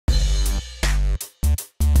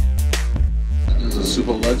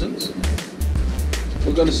Super Legends.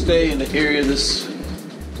 We're gonna stay in the area this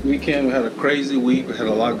weekend. We had a crazy week. We had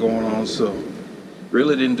a lot going on, so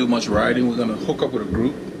really didn't do much riding. We're gonna hook up with a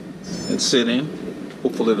group and sit in.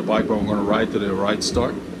 Hopefully the bike ride we're gonna ride to the right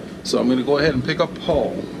start. So I'm gonna go ahead and pick up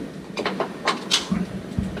Paul.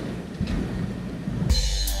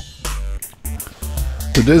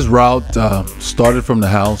 So this route started from the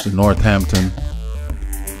house in Northampton.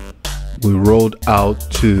 We rode out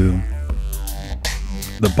to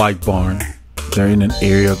the bike barn. They're in an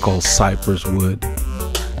area called Cypress Wood.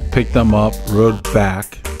 Picked them up, rode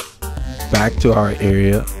back to our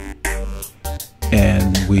area,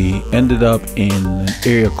 and we ended up in an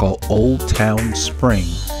area called Old Town Spring.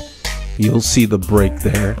 You'll see the break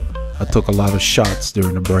there. I took a lot of shots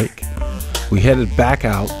during the break. We headed back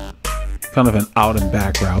out, kind of an out and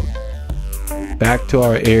back route, back to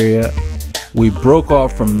our area. We broke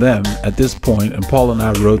off from them at this point, and Paul and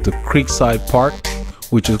I rode to Creekside Park,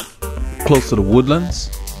 which is close to the Woodlands.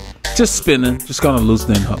 Just spinning, just kind of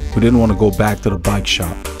loosening up. We didn't want to go back to the bike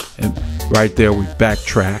shop. And right there we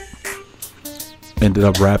backtracked. Ended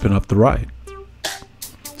up wrapping up the ride.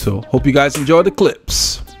 So hope you guys enjoy the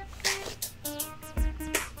clips.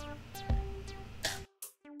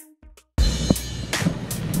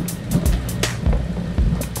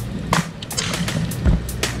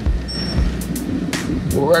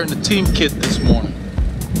 We're wearing the team kit this morning.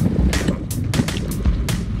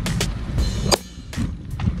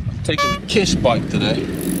 I'm taking the Kish bike today.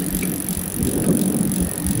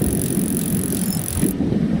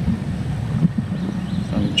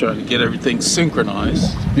 I'm trying to get everything synchronized.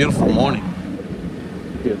 It's a beautiful morning.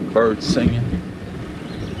 Hear the birds singing.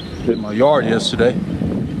 Did my yard yesterday.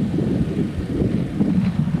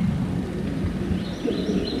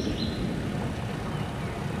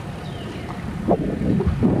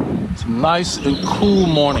 It's a nice and cool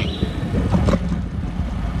morning.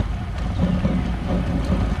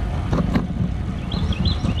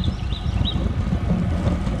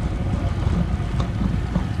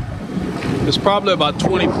 It's probably about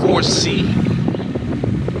 24°C.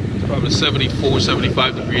 It's probably 74,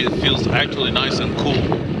 75 degrees. It feels actually nice and cool.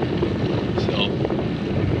 So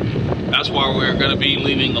that's why we're going to be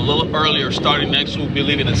leaving a little earlier. Starting next week, we'll be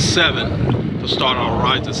leaving at 7 to start our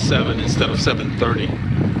rides at 7 instead of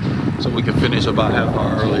 7:30. So we can finish about half an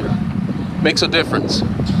hour earlier. Makes a difference.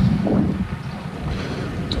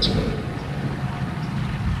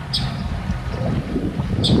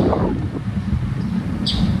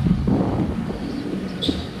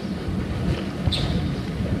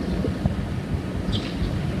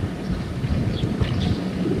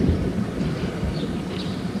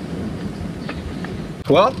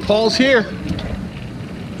 Well, Paul's here.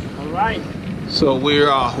 All right. So we're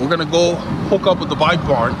gonna go hook up with the bike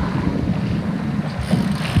barn.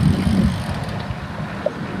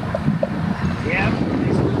 Yeah,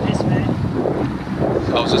 let's do this, man.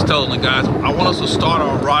 I was just telling the guys, I want us to start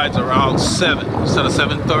our rides around 7 instead of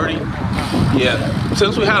 7:30. Yeah.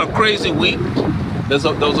 Since we had a crazy week, there was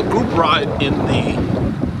a group ride in the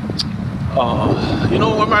you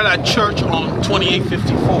know, remember that church on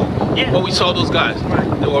 2854? Yeah. Well, we saw those guys.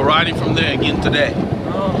 Right. They were riding from there again today.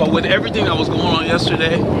 Oh. But with everything that was going on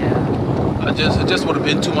yesterday, Yeah. it just would have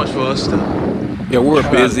been too much for us to. Yeah, we were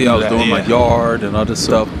busy. I was doing my Yeah. yard and other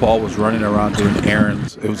stuff. Paul was running around doing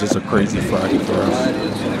errands. It was just a crazy Friday for us.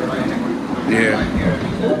 Yeah.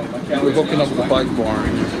 We're hooking up with the bike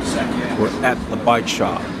barn. We're at the bike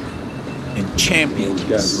shop in Champions.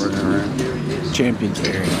 Champions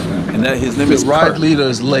area. And that his name The is ride Kurt. leader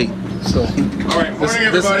is late. So All right, morning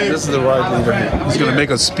everybody. this is the ride leader. He's gonna make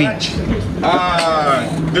a speech.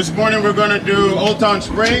 This morning we're gonna do Old Town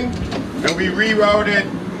Spring, and we rerouted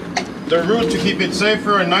the route to keep it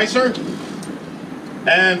safer and nicer.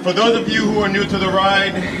 And for those of you who are new to the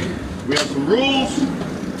ride, we have some rules.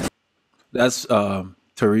 That's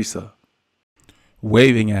Teresa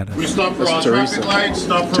waving at We us. stop for That's all Teresa. traffic lights,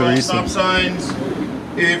 stop for Teresa. all stop signs.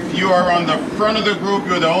 If you are on the front of the group,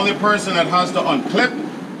 you're the only person that has to unclip.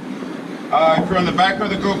 If you're on the back of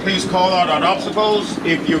the group, please call out on obstacles.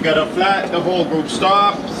 If you get a flat, the whole group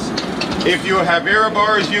stops. If you have error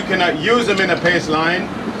bars, you cannot use them in a pace line.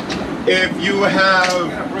 If you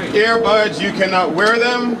have earbuds, you cannot wear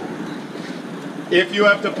them. If you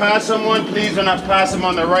have to pass someone, please do not pass them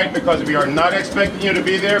on the right because we are not expecting you to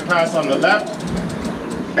be there. Pass on the left.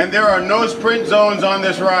 And there are no sprint zones on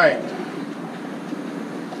this ride.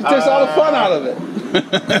 It takes all the fun out of it.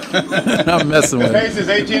 I'm messing The with it. pace is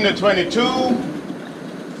 18 to 22.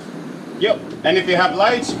 Yep. And if you have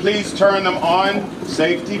lights, please turn them on.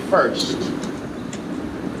 Safety first.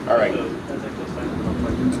 All right.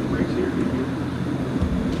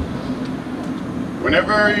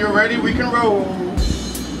 Whenever you're ready, we can roll.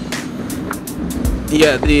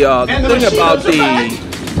 Yeah, the thing about the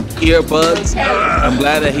earbuds, I'm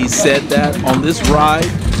glad that he said that. On this ride,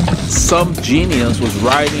 some genius was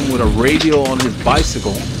riding with a radio on his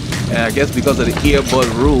bicycle, and I guess because of the earbud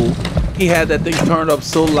rule, he had that thing turned up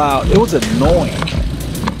so loud, it was annoying.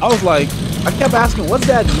 I was like, I kept asking, what's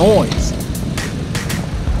that noise?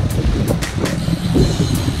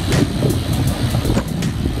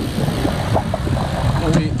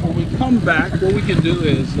 When we come back, what we can do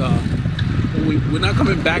is, we're not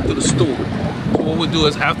coming back to the store. So what we do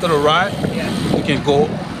is after the ride, we can go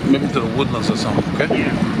maybe to the woodlands or something, okay?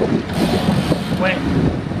 Yeah. When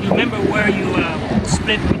you remember where you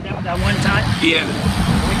split with them that one time? Yeah.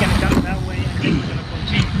 We're gonna come that way and then we're gonna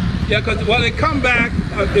continue. Yeah, because when they come back,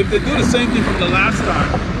 if they do the same thing from the last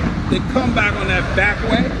time, they come back on that back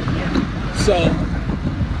way. Yeah. So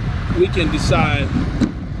we can decide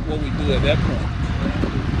what we do at that point.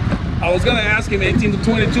 I was gonna ask him 18 to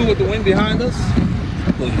 22 with the wind behind us.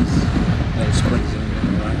 Please. No springs in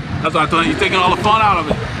there, right? That's why I told you, you're taking all the fun out of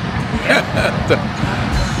it.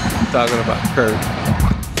 Talking about Kurt.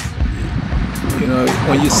 You know,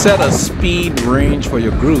 when you set a speed range for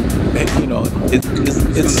your group, you know, it's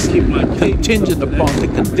contingent upon the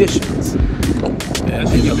conditions. And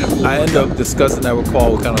you know, I end up discussing that with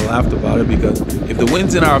Paul. We kind of laughed about it because if the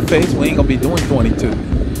wind's in our face, we ain't gonna be doing 22.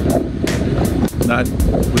 Not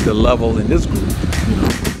with the level in this group, you know.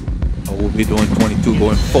 Or we'll be doing 22,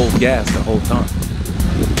 going full gas the whole time.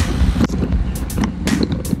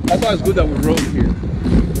 That's why it's good that we rode here,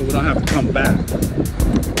 so we don't have to come back.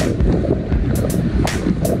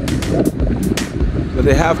 But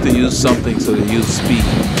they have to use something, so they use speed.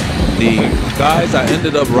 The guys I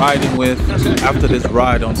ended up riding with after this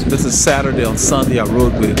ride, this is Saturday, on Sunday I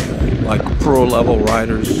rode with like pro level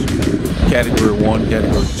riders, category 1,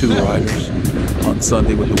 category 2 riders on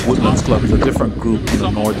Sunday with the Woodlands Club. It's a different group on the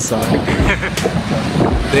north side.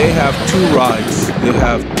 They have 2 rides. They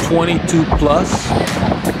have 22 plus,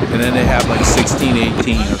 and then they have like 16,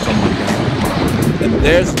 18 or something like that. And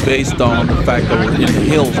theirs based on the fact that we're in the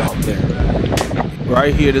hills out there.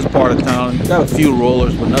 Right here, this part of town, got a few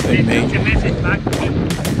rollers, but nothing major.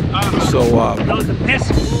 So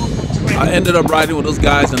I ended up riding with those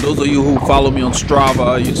guys, and those of you who follow me on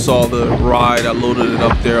Strava, you saw the ride. I loaded it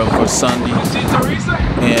up there for Sunday,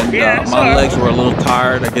 and my legs were a little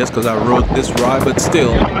tired, I guess, because I rode this ride. But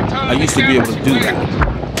still, I used to be able to do that.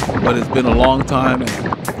 But it's been a long time, and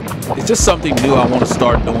it's just something new I want to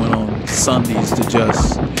start doing on Sundays to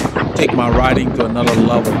just take my riding to another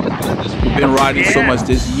level. We've been riding so much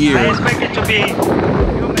this year.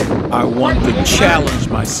 I want to challenge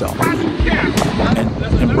myself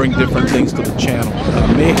and bring different things to the channel.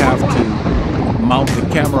 I may have to mount the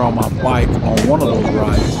camera on my bike on one of those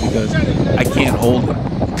rides because I can't hold it.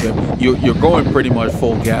 You're going pretty much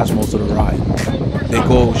full gas most of the ride. They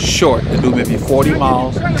go short. They do maybe 40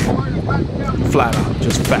 miles flat out,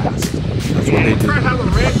 just fast. That's what they do.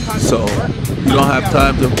 So you don't have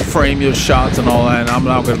time to frame your shots and all that, and I'm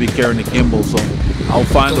not going to be carrying the gimbal, so I'll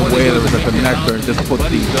find a way with a connector and just put the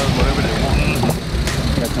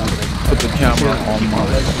camera on my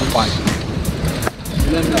bike.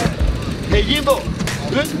 Hey Jimbo,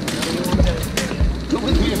 good? Look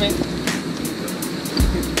with me, man.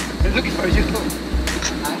 They're looking for you.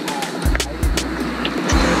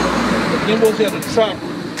 The gimbal's at the top.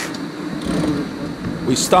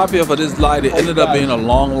 We stopped here for this light. It ended up being a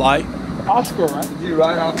long light. Oscar, right? Did you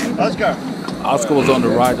ride Oscar? Oscar. Oscar was on the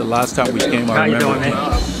ride the last time we came. I remember him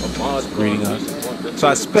greeting us. So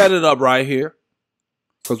I sped it up right here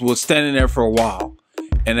because we were standing there for a while.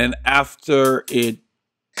 And then after it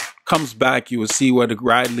comes back, you will see where the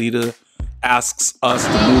ride leader asks us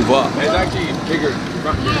to move up. It's actually bigger.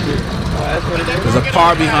 There's a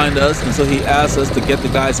car behind us, and so he asks us to get the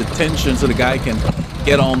guy's attention so the guy can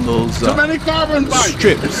get on those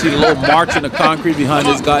strips. See the little marks in the concrete behind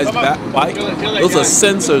this guy's bike? Those are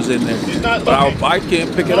sensors in there. But our bike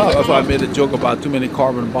can't pick it up. That's why I made a joke about too many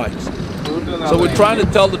carbon bikes. So we're trying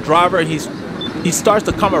to tell the driver, and he starts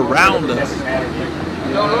to come around us.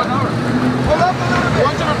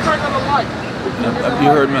 You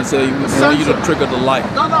heard me say, I want you to trigger the light.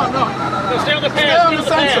 No. Stay on the pad.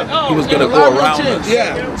 He was going to go around us.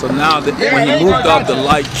 Yeah. So now when he moved up, the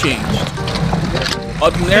light changed.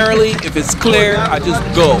 Ordinarily, if it's clear, I just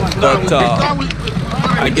go. But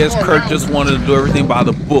I guess Kurt just wanted to do everything by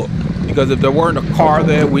the book. Because if there weren't a car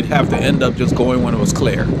there, we'd have to end up just going when it was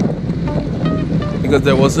clear. Because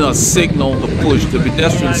there wasn't a signal to push. The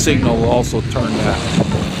pedestrian signal will also turn down.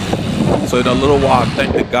 So in a little while,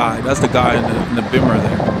 thank the guy. That's the guy in the bimmer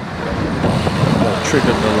there.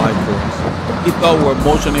 triggered the light for us. He thought we were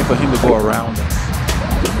motioning for him to go around us.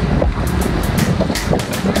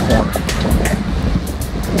 At the corner.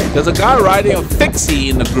 There's a guy riding a fixie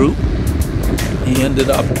in the group. He ended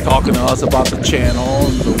up talking to us about the channel,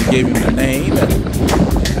 so we gave him the name. And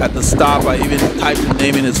at the stop, I even typed the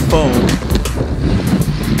name in his phone.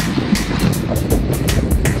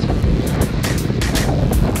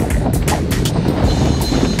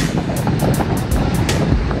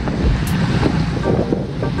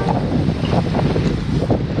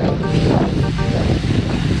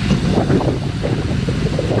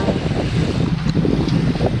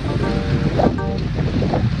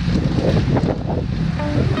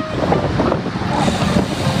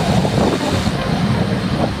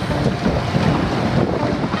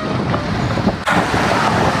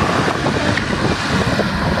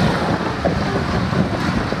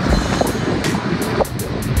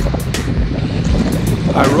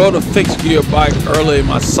 I rode a fixed gear bike early in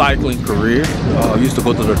my cycling career. I used to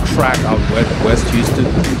go to the track out west Houston.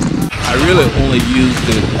 I really only used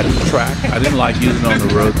it at the track. I didn't like using it on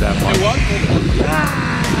the road that much. I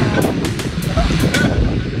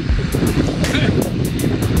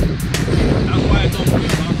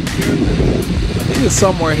think it's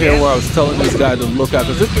somewhere here where I was telling this guy to look at,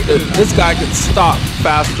 because this guy could stop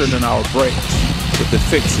faster than our brakes with the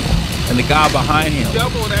fixie. And the guy behind him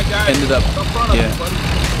ended up, yeah.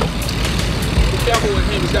 Be careful with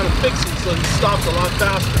him. He's got a fixie, so he stops a lot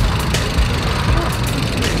faster.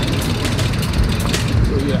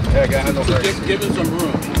 So yeah, so just give him some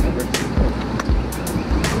room.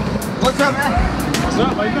 What's up, man? What's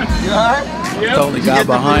up? How you doing? You alright? Yeah. Told the guy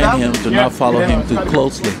behind him to not follow him too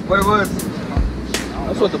closely. What it was?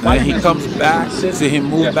 That's what the And bike he comes back, see him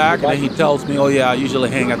move back, and then he tells me, oh yeah, I usually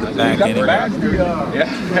hang at the back anyway. Yeah,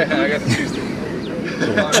 I got the shoes too. So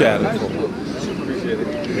we chatted.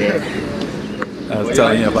 I was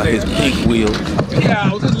telling him about his pink wheels. Yeah,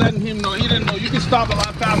 I was just letting him know. He didn't know you can stop a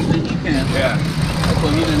lot faster than he can. Yeah. That's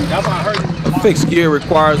what he didn't. That's why I heard him. A fixed gear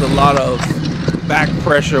requires a lot of back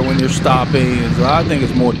pressure when you're stopping, and so I think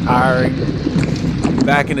it's more tiring.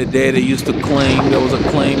 Back in the day, they used to claim, there was a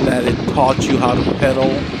claim that it taught you how to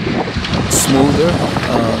pedal smoother.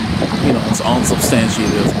 You know, it's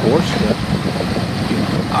unsubstantiated, of course, but you know,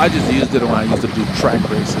 I just used it when I used to do track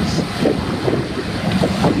races.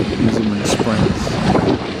 Use them in the sprints.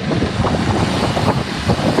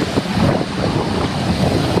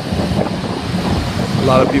 A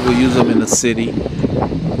lot of people use them in the city.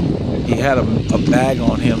 He had a bag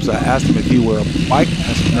on him, so I asked him if he were a bike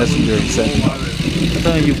messenger. He said, I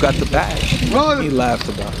told him, you've got the badge. He laughed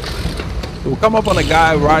about it. So we'll come up on a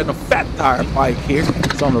guy riding a fat tire bike here.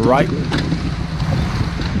 It's on the right.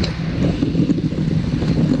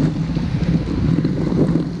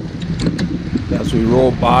 As we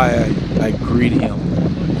roll by, I greet him.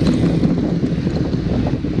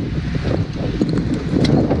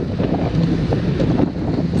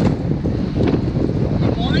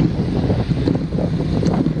 Good morning.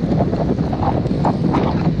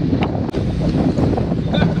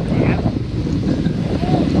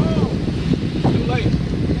 Too late.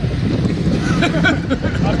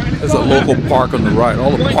 There's a local park on the right.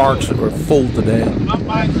 All the parks are full today. My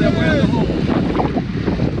bike's that way at home.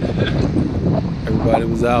 Everybody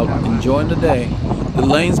was out enjoying the day. The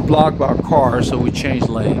lanes blocked by cars, so we changed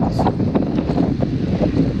lanes.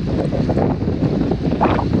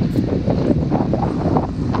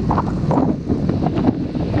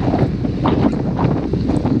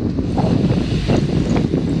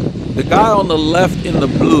 The guy on the left in the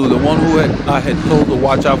blue, the one who I had told to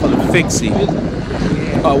watch out for the fixie.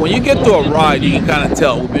 When you get to a ride, you can kind of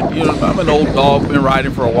tell. I'm an old dog, been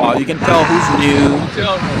riding for a while. You can tell who's new.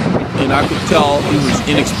 And I could tell he was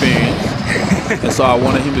inexperienced, and so I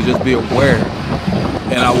wanted him to just be aware.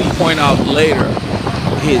 And I will point out later,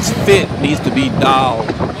 his fit needs to be dialed.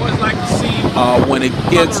 When it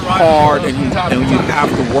gets hard and you have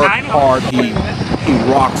to work hard, he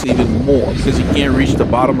rocks even more because he can't reach the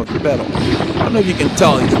bottom of the pedal. I don't know if you can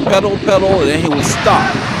tell. He's pedal, and then he will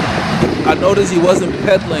stop. I noticed he wasn't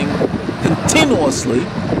pedaling continuously.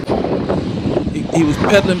 He was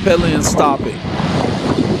pedaling, and stopping.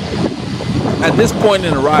 At this point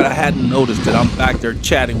in the ride, I hadn't noticed it. I'm back there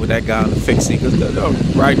chatting with that guy on the fixie because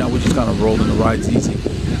right now we're just kind of rolling. The ride's easy.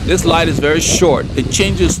 This light is very short. It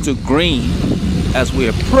changes to green as we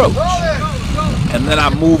approach, and then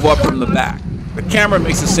I move up from the back. The camera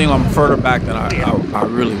makes it seem I'm further back than I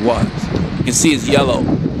really was. You can see it's yellow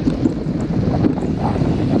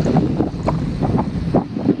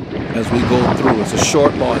as we go through. It's a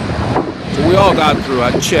short line. So we all got through.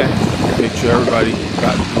 I checked to make sure everybody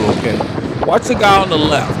got through okay. Watch the guy on the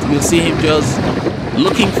left. You'll see him just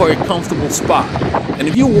looking for a comfortable spot. And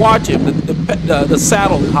if you watch him, the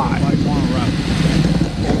saddle's high.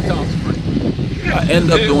 I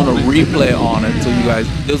end up doing a replay on it, so you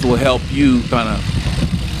guys, this will help you kind of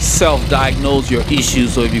self-diagnose your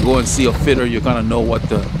issues. So if you go and see a fitter, you kind of know what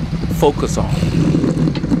to focus on.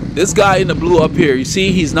 This guy in the blue up here, you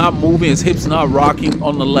see he's not moving, his hips not rocking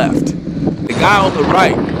on the left. The guy on the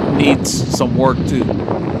right needs some work too.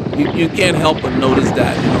 You can't help but notice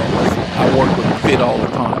that. You know, I work with a fit all the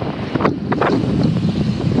time.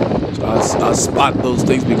 So I spot those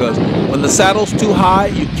things, because when the saddle's too high,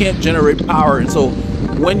 you can't generate power. And so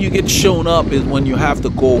when you get shown up is when you have to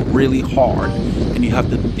go really hard and you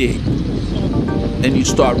have to dig. Then you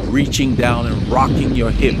start reaching down and rocking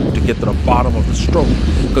your hip to get to the bottom of the stroke,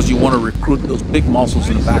 because you want to recruit those big muscles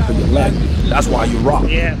in the back of your leg. That's why you rock.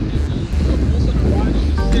 Yeah.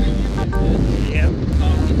 Yeah.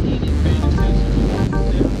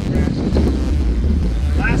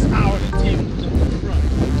 Last hour the team was in front.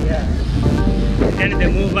 Yeah. Then they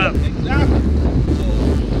move up. Exactly. So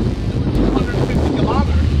 250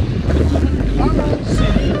 kilometers. 200 kilometers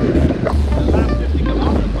city. The last 50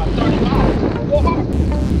 kilometers, about 30 miles. Go hard.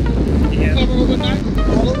 Yeah. Cover overnight.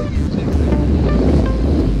 All over you.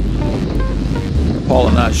 Paul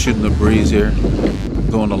and I shooting the breeze here,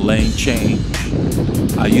 doing a lane change.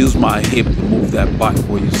 I use my hip to move that bike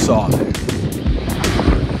where you saw that.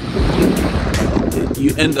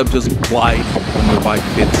 You end up just gliding when the bike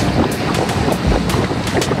fits.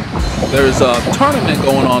 There's a tournament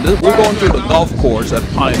going on. We're going through the golf course at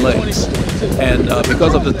Pine Lakes, and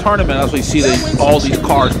because of the tournament, as we see all these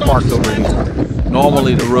cars parked over here.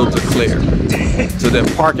 Normally the roads are clear, so the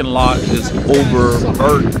parking lot is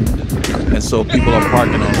overburdened, and so people are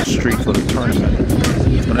parking on the street for the tournament.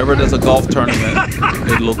 Whenever there's a golf tournament,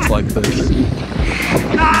 it looks like this.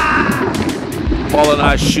 Paul and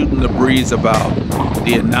I shooting the breeze about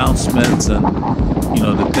the announcements and, you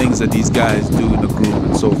know, the things that these guys do in the group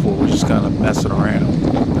and so forth. We're just kind of messing around.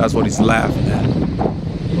 That's what he's laughing at.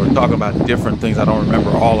 We're talking about different things. I don't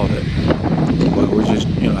remember all of it, but we're just,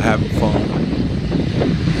 you know, having fun.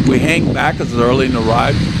 We hang back because it's early in the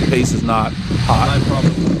ride. The pace is not hot.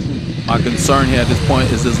 My concern here at this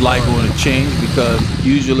point is this light going to change, because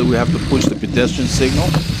usually we have to push the pedestrian signal,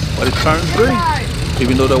 but it turns green,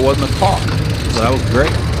 even though there wasn't a car. So that was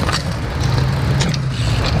great.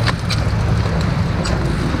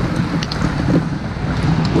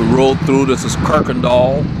 We rolled through. This is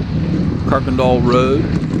Kirkendall Road.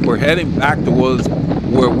 We're heading back towards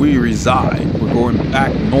where we reside. We're going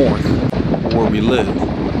back north where we live.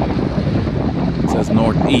 It says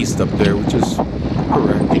northeast up there, which is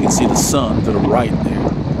correct. You can see the sun to the right there.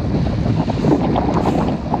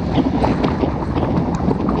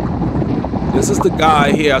 This is the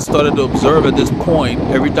guy here I started to observe at this point.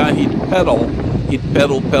 Every time he'd pedal,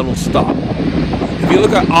 stop. If you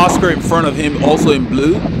look at Oscar in front of him, also in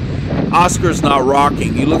blue, Oscar's not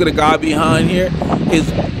rocking. You look at the guy behind here,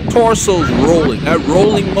 his torso's rolling. That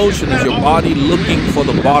rolling motion is your body looking for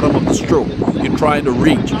the bottom of the stroke. You're trying to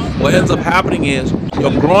reach. What ends up happening is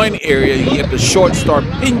your groin area, you get the shorts start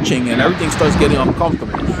pinching and everything starts getting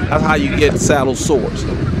uncomfortable. That's how you get saddle sores.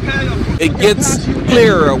 It gets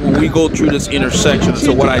clearer when we go through this intersection.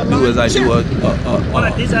 So what I do is I do a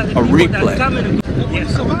replay.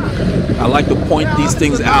 I like to point these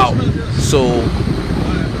things out, so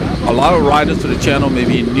a lot of riders to the channel may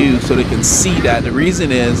be new, so they can see that. The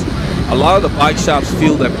reason is a lot of the bike shops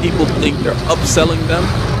feel that people think they're upselling them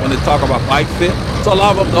when they talk about bike fit, so a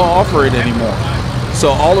lot of them don't offer it anymore. So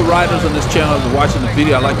all the riders on this channel that are watching the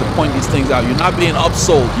video, I like to point these things out. You're not being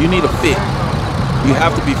upsold. You need a fit. You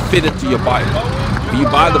have to be fitted to your bike. When you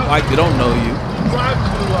buy the bike, they don't know you.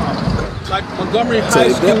 Like Montgomery So High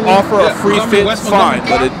if School, they offer a free fit, West fine,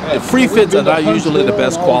 Montgomery. but the free fits are not usually the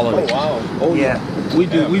best quality. Yeah. We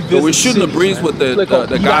do. We So we're shooting the breeze with the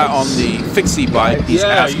guy on the fixie bike. He's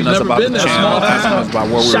asking us about the channel, asking us about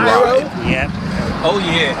where we ride. Yeah. Oh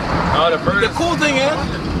yeah. The cool thing is,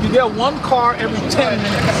 you get one car every 10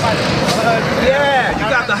 minutes. Yeah, you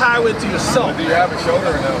got the highway to yourself. Do you have a shoulder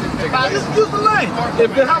or no? Just use the lane.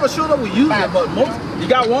 If they have a shoulder, we use it. But most, you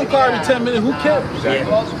got one car every 10 minutes. Who cares?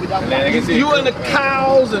 You in the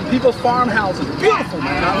cows and people's farmhouses. Beautiful,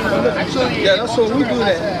 man. Yeah, that's what we do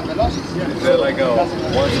there. Is that like once a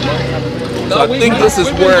month? So I think this is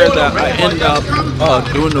where that I end up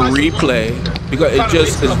doing the replay, because it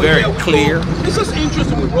just is very clear. It's just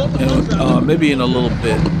interesting. We wrote the And maybe in a little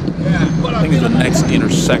bit, I think it's the next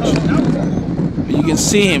intersection. But you can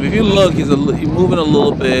see him. If you look, he's moving a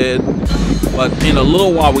little bit. But in a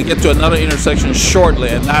little while, we get to another intersection shortly,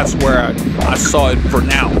 and that's where I saw it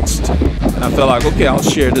pronounced. And I felt like, okay, I'll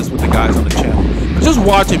share this with the guys on the channel. Just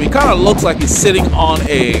watch him. He kind of looks like he's sitting on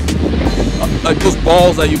like those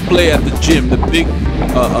balls that you play at the gym. The big,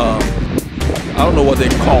 I don't know what they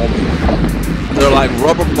call them. They're like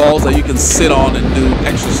rubber balls that you can sit on and do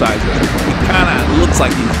exercises. He kind of looks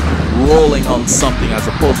like he's rolling on something as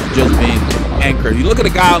opposed to just being anchored. You look at the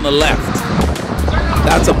guy on the left.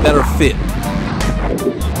 That's a better fit.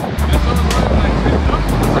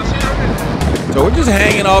 So we're just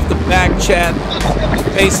hanging off the back chat. The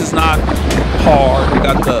pace is not hard. We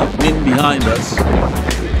got the wind behind us.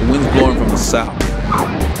 The wind's blowing from the south.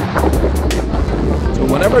 So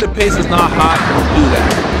whenever the pace is not hot, we'll do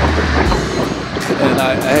that. And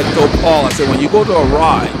I had told Paul, I said, when you go to a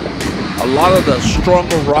ride, a lot of the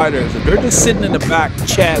stronger riders, if they're just sitting in the back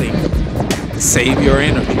chatting, save your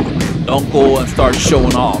energy. Don't go and start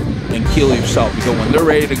showing off and kill yourself, because when they're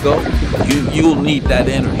ready to go, you'll need that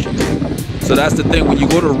energy. So that's the thing, when you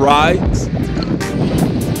go to rides,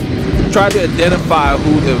 try to identify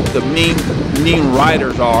who the mean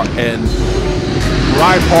riders are and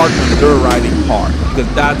ride hard when they're riding hard,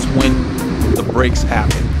 because that's when the breaks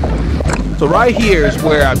happen. So right here is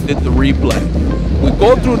where I did the replay. We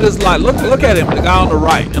go through this line. Look at him, the guy on the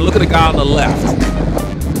right, and look at the guy on the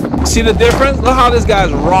left. See the difference? Look how this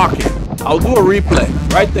guy's rocking. I'll do a replay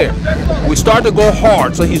right there. We start to go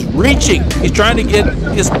hard, so he's reaching. He's trying to get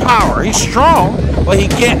his power. He's strong, but he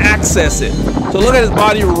can't access it. So look at his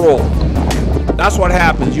body roll. That's what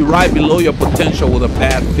happens. You ride below your potential with a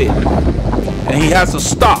bad fit. And he has to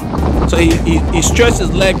stop. So he stretched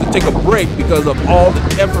his leg to take a break because of all the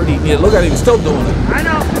effort he did. Look at him, he's still doing it. I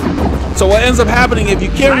know. So what ends up happening, if you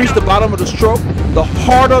can't reach the bottom of the stroke, the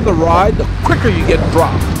harder the ride, the quicker you get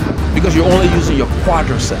dropped, because you're only using your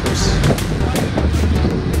quadriceps.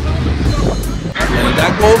 And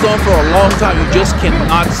that goes on for a long time. You just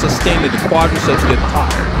cannot sustain it. The quadriceps get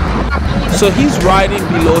tired. So he's riding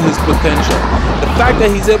below his potential. The fact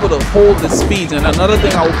that he's able to hold the speeds, and another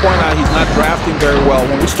thing I will point out, he's not drafting very well.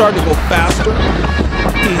 When we start to go faster,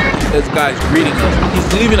 this guy's greeting us. He's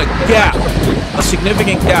leaving a gap, a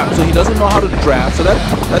significant gap, so he doesn't know how to draft. So that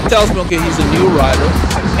tells me, okay, he's a new rider.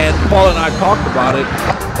 And Paul and I talked about it,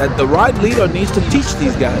 that the ride leader needs to teach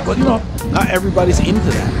these guys. But you know, not everybody's into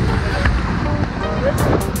that.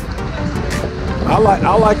 I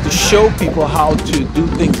like to show people how to do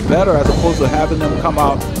things better, as opposed to having them come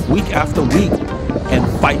out week after week and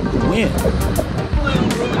fight to win.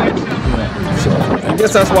 So I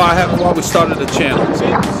guess that's why we started the channel. So,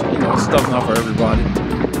 you know, stuff's not for everybody.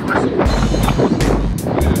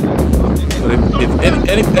 But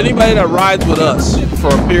if anybody that rides with us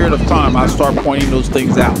for a period of time, I start pointing those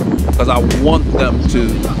things out, because I want them to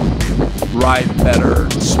ride better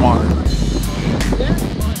and smarter.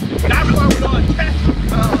 That's why we're doing test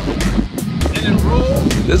and then roll.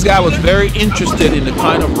 This guy was very interested in the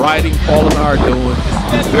kind of riding Paul and I are doing.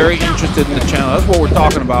 He's very interested in the channel. That's what we're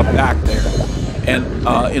talking about back there. And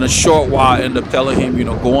in a short while, I end up telling him, you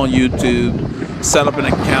know, go on YouTube, set up an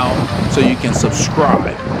account so you can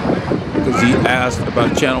subscribe. Because he asked about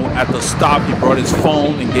the channel. At the stop, he brought his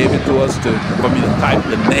phone and gave it to us for me to type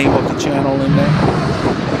the name of the channel in there.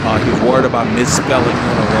 He was worried about misspelling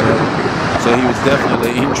it or whatever. So he was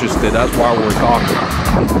definitely interested. That's why we're talking.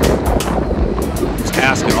 He's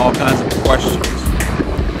asking all kinds of questions.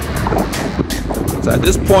 So at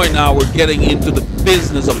this point now, we're getting into the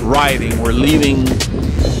business of riding. We're leaving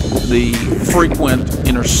the frequent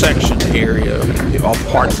intersection area of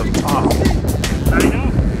parts of town. I know.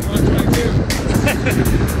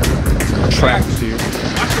 Tracks here.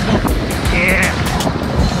 Yeah.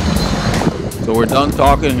 So we're done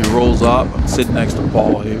talking. He rolls up. I'm sitting next to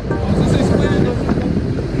Paul here.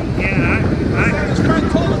 Yeah,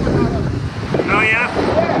 oh yeah?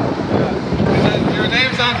 Your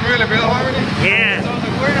name sounds familiar, Veloharmony? Yeah.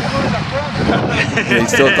 Where the fuck is that from? Yeah,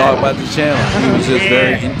 he's still talking about the channel. He was just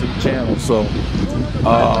very into the channel. So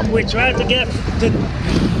We try to get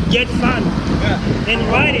fun in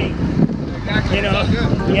riding. Exactly. You know?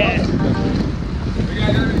 Good. Yeah. We got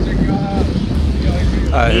everything to check you out.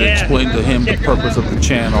 I had Yeah. explained to him the purpose of the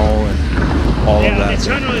channel and all of Yeah, that. the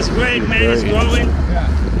channel is great, man. Very It's growing.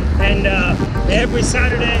 And every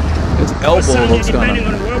Saturday His or elbow Sunday, looks kind depending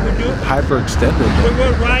on of what we do, hyperextended. we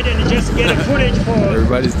will ride and just get a footage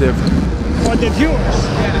Everybody's different. for the viewers.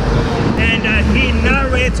 And he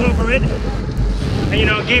narrates over it. And, you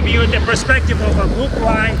know, give you the perspective of a group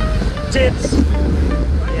ride, tips.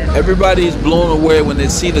 Yeah. Everybody's blown away when they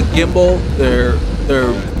see the gimbal. They're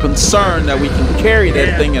concerned that we can carry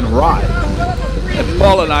that thing and ride. And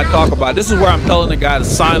Paul and I talk about, this is where I'm telling the guy to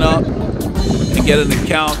sign up and get an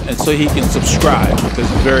account, and so he can subscribe, because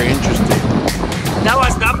it's very interesting. That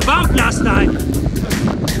was the bump last time.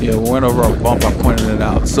 Yeah, we went over a bump. I pointed it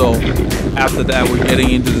out. So after that, we're getting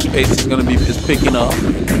into this pace. It's picking up.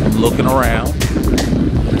 I'm looking around.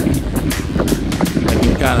 I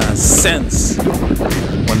can kind of sense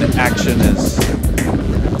when the action is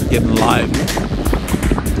getting lively.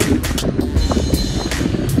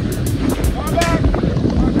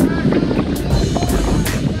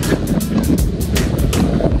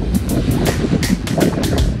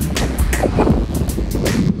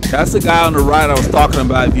 That's the guy on the right I was talking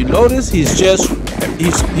about. If you notice, he's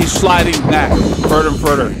sliding back further and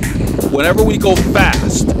further. Whenever we go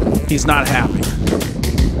fast, he's not happy.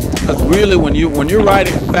 Because really, when you're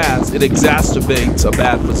riding fast, it exacerbates a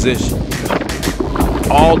bad position.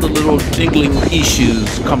 All the little niggling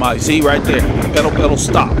issues come out. You see right there, pedal,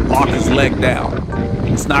 stop, lock his leg down.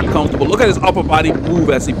 It's not comfortable. Look at his upper body move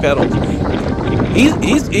as he pedals.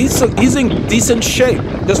 He's in decent shape.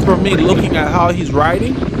 Just for me, looking at how he's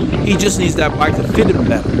riding, he just needs that bike to fit him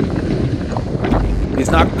better.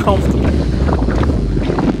 He's not comfortable.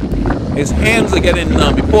 His hands are getting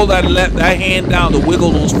numb. He pulled that hand down to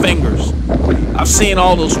wiggle those fingers. I've seen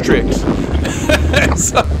all those tricks.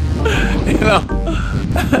 So, you know,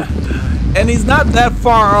 and he's not that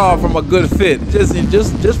far off from a good fit. And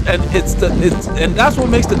that's what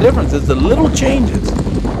makes the difference. It's the little changes.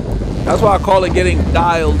 That's why I call it getting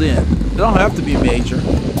dialed in. It don't have to be major.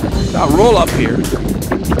 Now roll up here.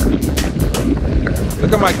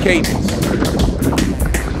 Look at my cadence.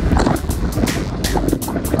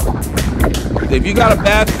 If you got a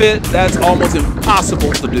bad fit, that's almost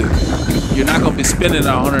impossible to do. You're not going to be spinning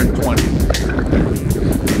at 120.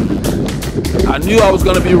 I knew I was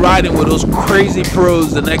going to be riding with those crazy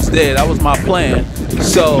pros the next day. That was my plan.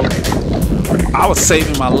 So I was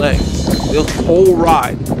saving my legs this whole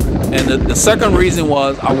ride. And the second reason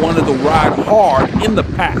was I wanted to ride hard in the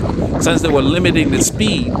pack. Since they were limiting the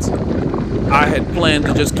speeds, I had planned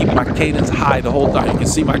to just keep my cadence high the whole time. You can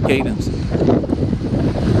see my cadence.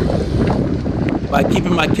 By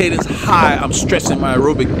keeping my cadence high, I'm stressing my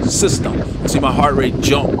aerobic system. You see my heart rate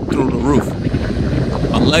jump through the roof.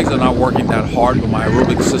 My legs are not working that hard, but my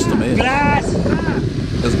aerobic system is. Glass!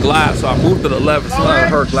 There's glass, so I moved to the left. It's not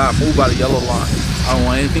her glass. Move by the yellow line. I don't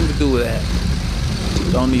want anything to do with that.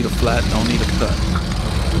 Don't need a flat, don't need a cut.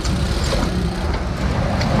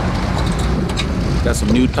 Got some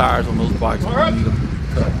new tires on those bikes. Don't need a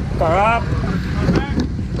cut.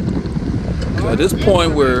 So at this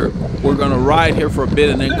point, we're gonna ride here for a bit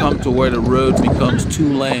and then come to where the road becomes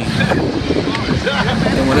 2 lanes.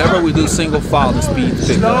 And whenever we do single file, the speeds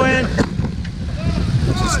pick up.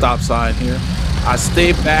 There's a stop sign here. I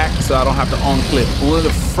stay back so I don't have to unclip. Only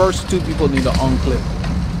the first 2 people need to unclip.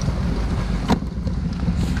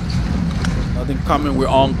 Nothing coming, we're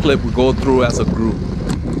on clip, we go through as a group.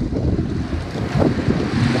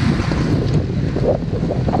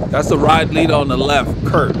 That's the ride leader on the left,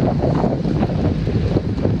 Kurt.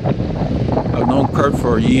 I've known Kurt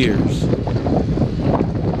for years.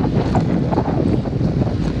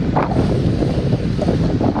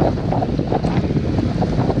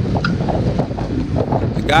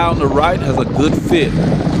 The guy on the right has a good fit.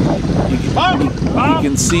 You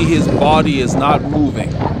can see his body is not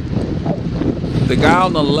moving. The guy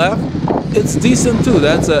on the left, it's decent too.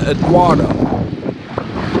 That's Eduardo.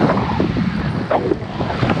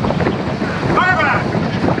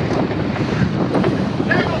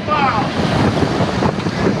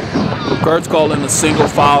 Kurt's calling a single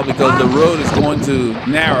file because the road is going to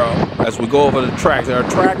narrow as we go over the tracks. There are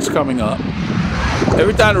tracks coming up.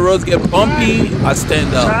 Every time the roads get bumpy, I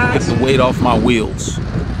stand up, get the weight off my wheels. I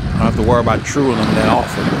don't have to worry about truing them that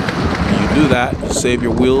often. When you do that, you save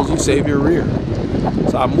your wheels, you save your rear.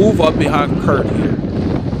 So I move up behind Kurt here.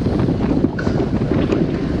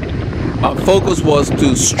 My focus was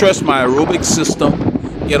to stress my aerobic system,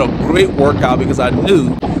 get a great workout because I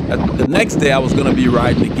knew that the next day I was going to be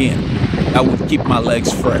riding again. That would keep my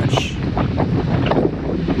legs fresh.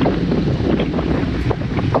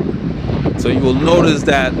 So you will notice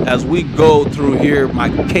that as we go through here, my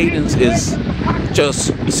cadence is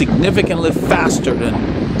just significantly faster than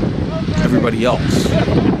everybody else.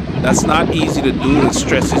 That's not easy to do. It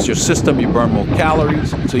stresses your system. You burn more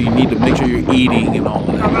calories. So you need to make sure you're eating and all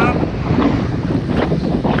of that.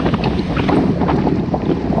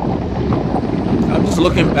 I'm just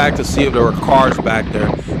looking back to see if there were cars back there.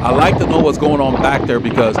 I like to know what's going on back there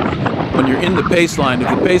because when you're in the pace line, if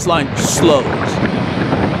the pace line slows,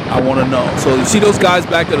 I want to know. So you see those guys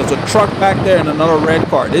back there? There's a truck back there and another red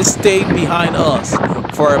car. They stayed behind us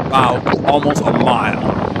for about almost a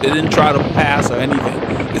mile. They didn't try to pass or anything.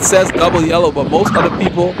 It says double yellow, but most other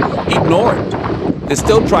people ignore it. They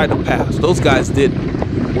still tried to pass. Those guys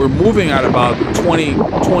didn't. We're moving at about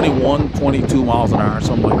 21, 22 miles an hour,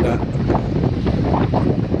 something like that.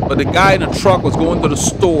 But the guy in the truck was going to the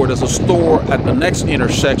store. There's a store at the next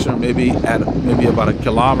intersection, maybe about a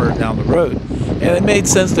kilometer down the road. And it made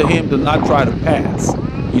sense to him to not try to pass.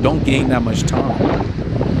 You don't gain that much time.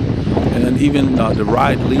 And then even the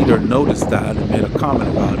ride leader noticed that and made a comment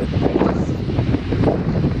about it.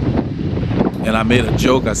 And I made a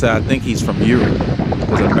joke. I said, I think he's from Europe,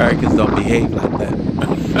 because Americans don't behave like that.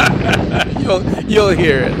 You'll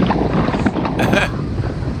hear it.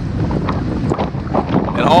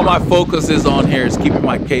 And all my focus is on here is keeping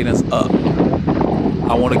my cadence up.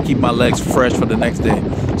 I want to keep my legs fresh for the next day.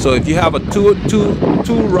 So if you have a two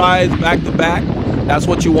rides back to back, that's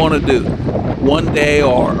what you want to do. One day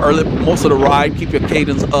or early, most of the ride, keep your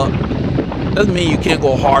cadence up. Doesn't mean you can't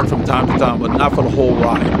go hard from time to time, but not for the whole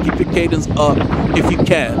ride. Keep your cadence up if you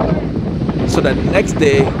can, so that next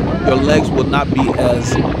day your legs will not be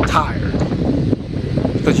as tired,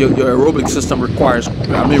 because your aerobic system recovers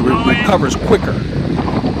quicker.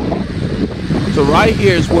 So right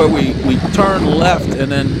here is where we turn left,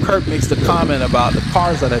 and then Kurt makes the comment about the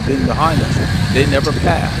cars that have been behind us. They never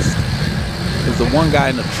passed. There's the one guy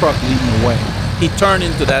in the truck leading the way. He turned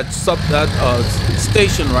into that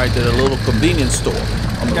station right there, a little convenience store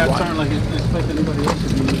on the right. Turn like he's expecting anybody else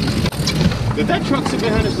to be. Did that truck sit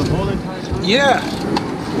behind us the whole entire time? Yeah.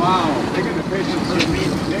 Wow. They're gonna pay for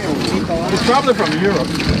It's probably from Europe.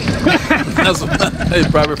 It's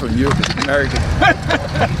probably from Europe. American.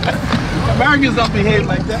 Americans don't behave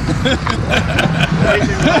like that.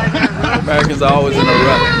 Americans are always in a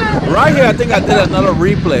rut. Right here, I think I did another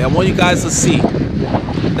replay. I want you guys to see.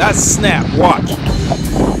 That's snap. Watch.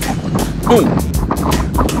 Boom.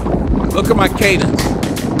 Look at my cadence.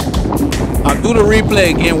 I'll do the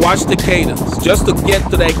replay again. Watch the cadence, just to get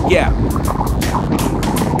to that gap.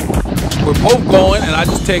 We're both going, and I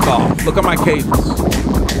just take off. Look at my cadence.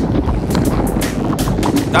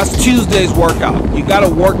 That's Tuesday's workout. You got to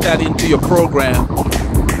work that into your program,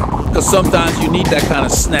 because sometimes you need that kind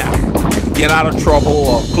of snap to get out of trouble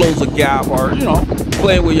or close a gap, or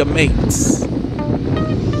playing with your mates.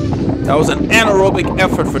 That was an anaerobic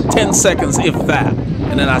effort for 10 seconds, if that.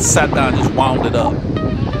 And then I sat down and just wound it up.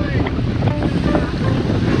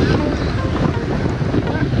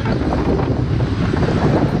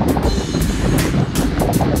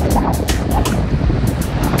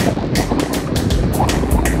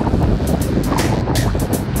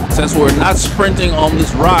 Since we're not sprinting on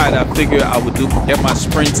this ride, I figured I would get my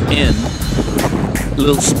sprints in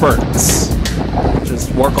little spurts.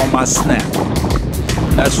 Just work on my snap.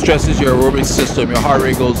 That stresses your aerobic system. Your heart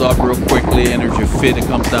rate goes up real quickly, and if you're fit, it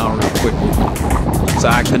comes down real quickly. So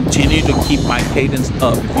I continue to keep my cadence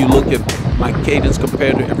up. If you look at my cadence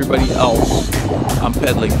compared to everybody else, I'm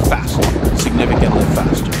pedaling faster, significantly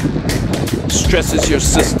faster. Stresses your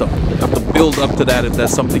system. You have to build up to that if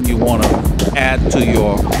that's something you want to add to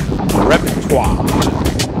your repertoire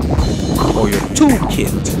or your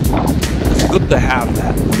toolkit. It's good to have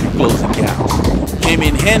that when you're closing gaps. Came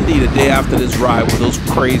in handy the day after this ride with those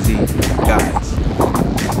crazy guys.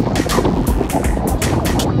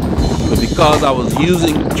 But because I was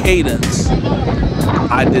using cadence,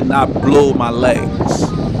 I did not blow my legs.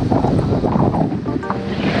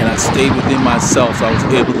 And I stayed within myself, so I was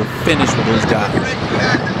able to finish with those guys.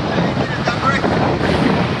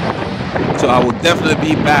 So I will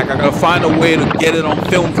definitely be back. I gotta find a way to get it on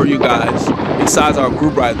film for you guys, besides our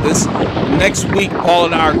group ride. This next week, Paul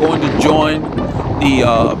and I are going to join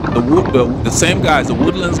the same guys, the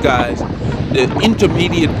Woodlands guys, the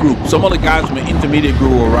intermediate group. Some of the guys from the intermediate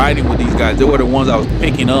group were riding with these guys. They were the ones I was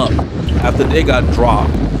picking up after they got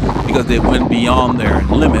dropped because they went beyond their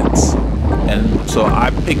limits. And so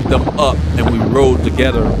I picked them up and we rode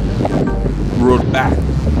together, rode back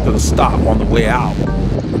to the stop on the way out.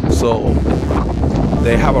 So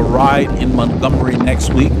they have a ride in Montgomery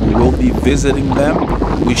next week. We will be visiting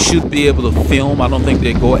them. We should be able to film. I don't think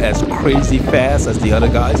they go as crazy fast as the other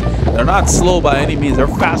guys. They're not slow by any means. They're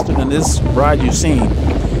faster than this ride you've seen.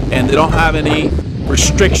 And they don't have any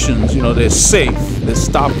restrictions. They're safe. They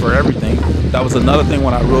stop for everything. That was another thing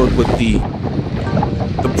when I rode with the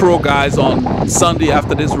pro guys on Sunday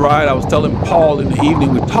after this ride. I was telling Paul in the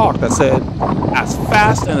evening, we talked, I said, as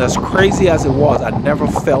fast and as crazy as it was, I never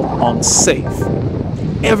felt unsafe.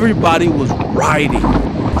 Everybody was riding.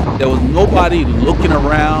 There was nobody looking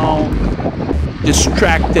around,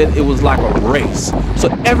 distracted. It was like a race. So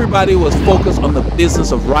everybody was focused on the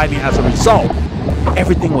business of riding. As a result,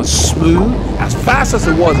 everything was smooth. As fast as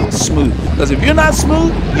it was smooth. Because if you're not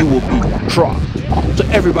smooth, you will be dropped. So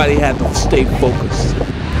everybody had to stay focused.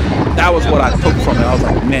 that was what I took from it. I was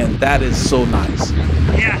like, man, that is so nice.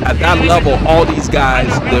 Yeah. At that level, all these guys,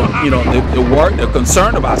 they're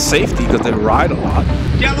concerned about safety because they ride a lot.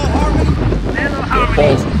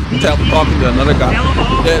 Paul's talking to another guy.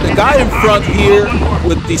 The guy in front here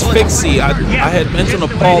with these fixie, I had mentioned to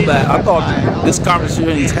Paul that I thought this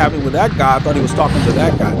conversation he's having with that guy, I thought he was talking to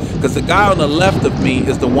that guy. Because the guy on the left of me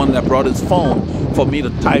is the one that brought his phone for me to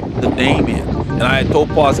type the name in. And I had told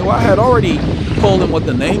Paul, I said, well, I had already told him what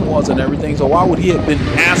the name was and everything, so why would he have been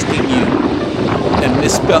asking you and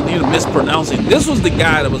mispronouncing? This was the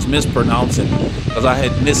guy that was mispronouncing, because I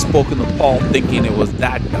had misspoken to Paul thinking it was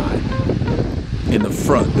that guy in the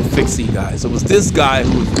front, the fixie guy. So it was this guy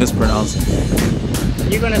who was mispronouncing.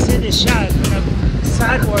 You're gonna see this shot on the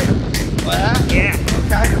sideboard. Yeah.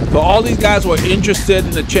 So all these guys were interested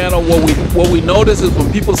in the channel. What we notice is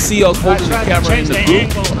when people see us holding the camera in the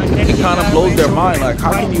group, it kind of blows their mind. Like,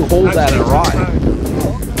 how can you hold that and ride?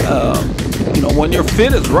 You know, when your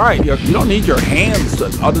fit is right, you don't need your hands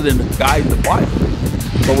other than to guide the bike.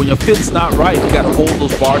 But when your fit's not right, you got to hold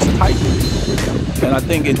those bars tight. And I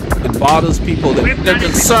think it bothers people that they're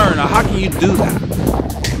concerned. How can you do that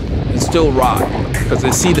and still ride? Because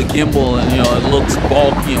they see the gimbal and, you know, it looks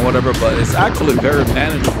bulky and whatever, but it's actually very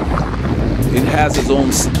manageable. It has its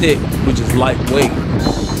own stick, which is lightweight.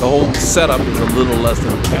 The whole setup is a little less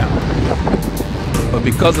than a pound. But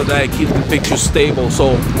because of that, it keeps the picture stable.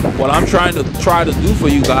 So what I'm trying to do for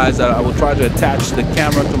you guys, that I will try to attach the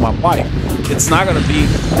camera to my bike. It's not going to be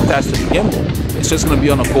attached to the gimbal. It's just going to be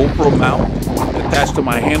on a GoPro mount, attached to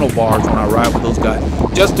my handlebars when I ride with those guys,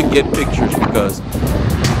 just to get pictures, because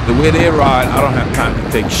the way they ride, I don't have time to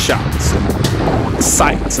take shots and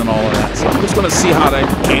sights and all of that. So I'm just going to see how that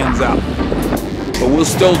pans out. But we'll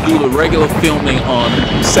still do the regular filming on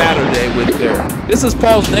Saturday with their... This is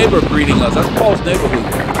Paul's neighbor greeting us. That's Paul's neighborhood.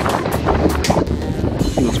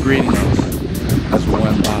 He was greeting us as we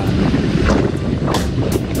went by.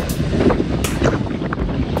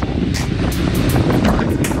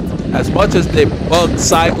 As much as they bug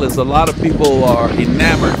cyclists, a lot of people are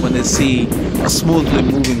enamored when they see a smoothly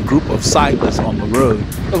moving group of cyclists on the road.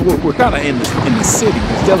 Because we're kind of in the city,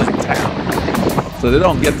 we're still in town. So they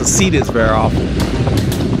don't get to see this very often.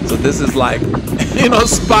 So this is like, you know,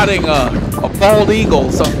 spotting a bald eagle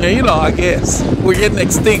or something, you know, I guess. We're getting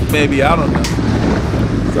extinct maybe, I don't know.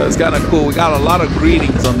 So it's kind of cool. We got a lot of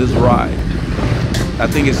greetings on this ride. I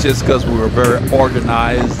think it's just because we were very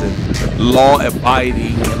organized and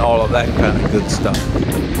law-abiding and all of that kind of good stuff.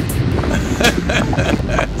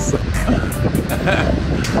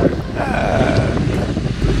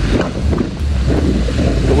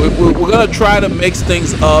 We're going to try to mix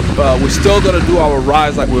things up. We're still going to do our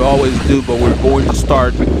rides like we always do, but we're going to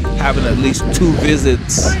start having at least 2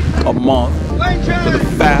 visits a month for the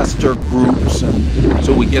faster groups, and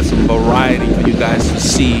so we get some variety for you guys to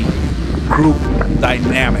see group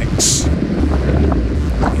dynamics.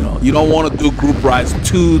 You know, you don't want to do group rides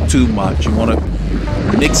too much. You want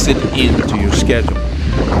to mix it into your schedule.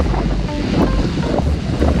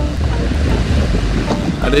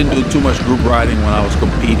 I didn't do too much group riding when I was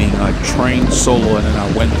competing. I trained solo and then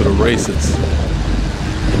I went to the races.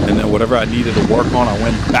 And then whatever I needed to work on, I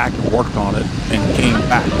went back and worked on it and came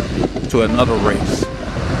back to another race.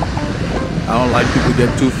 I don't like people to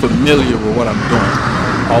get too familiar with what I'm doing.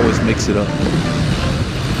 Always mix it up.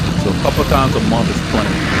 So a couple times a month is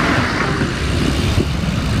plenty.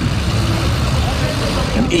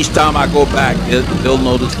 And each time I go back, they'll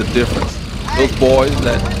notice the difference. Those boys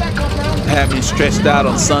that have me stretched out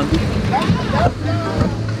on Sunday,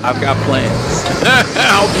 I've got plans.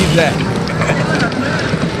 I'll be back.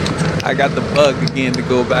 I got the bug again to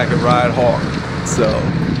go back and ride hard. So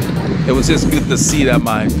it was just good to see that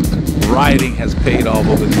my riding has paid off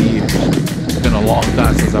over the years. It's been a long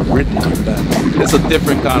time since I've ridden like that. It's a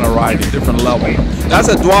different kind of riding, different level. That's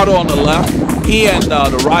Eduardo on the left. He and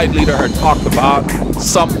the ride leader had talked about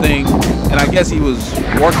something, and I guess he was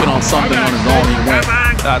working on something on his own. He went,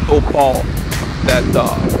 I told Paul that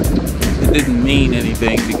it didn't mean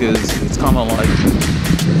anything, because it's kind of like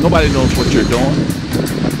nobody knows what you're doing.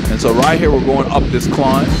 And so right here we're going up this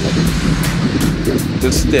climb,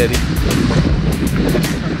 just steady.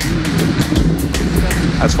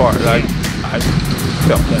 As far as I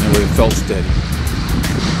felt anyway, it felt steady.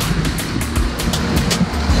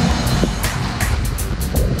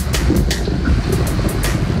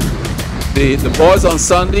 The boys on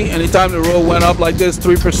Sunday, anytime the road went up like this,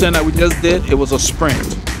 3% that we just did, it was a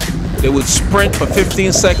sprint. They would sprint for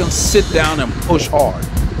 15 seconds, sit down and push hard.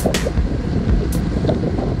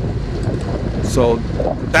 So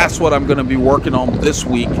that's what I'm going to be working on this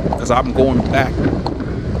week, as I'm going back.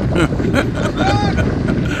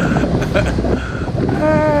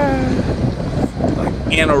 Like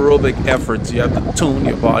anaerobic efforts, you have to tune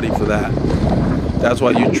your body for that. That's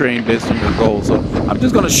why you train based on your goals. So I'm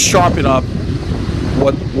just going to sharpen up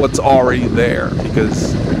what's already there,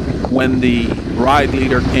 because when the ride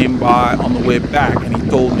leader came by on the way back and he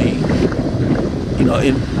told me, you know,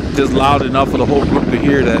 just loud enough for the whole group to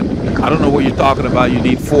hear that, I don't know what you're talking about, you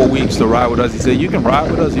need 4 weeks to ride with us. He said, you can ride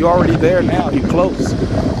with us, you're already there now, you're close.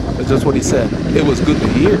 That's just what he said. It was good to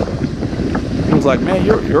hear. He was like, man,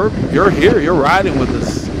 you're here, you're riding with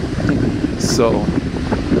us. So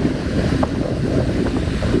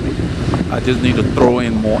I just need to throw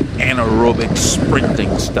in more anaerobic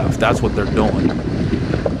sprinting stuff. That's what they're doing.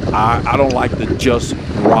 I don't like to just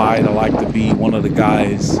ride. I like to be one of the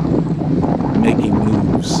guys making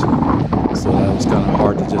moves. So that was kind of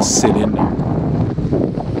hard to just sit in there.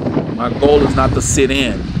 My goal is not to sit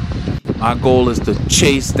in. My goal is to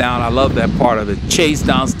chase down. I love that part of it. Chase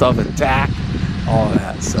down stuff, attack, all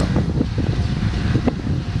that. So.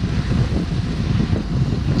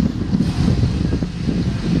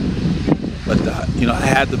 You know, I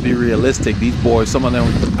had to be realistic. These boys, some of them,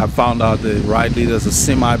 I found out the ride leader is a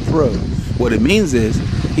semi-pro. What it means is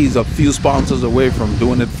he's a few sponsors away from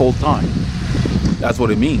doing it full time. That's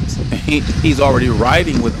what it means. He's already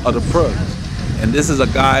riding with other pros. And this is a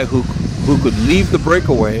guy who could leave the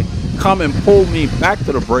breakaway, come and pull me back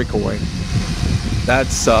to the breakaway.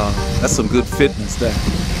 That's some good fitness there.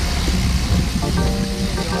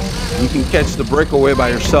 You can catch the breakaway by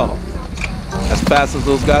yourself. As fast as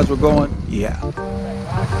those guys were going, yeah.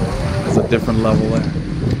 That's a different level there.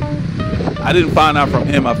 I didn't find out from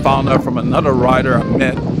him. I found out from another rider I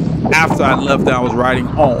met after I left and I was riding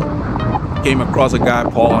home. Came across a guy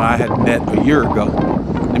Paul and I had met a year ago.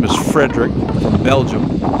 His name is Frederick from Belgium.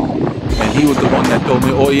 And he was the one that told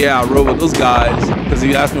me, oh yeah, I rode with those guys, because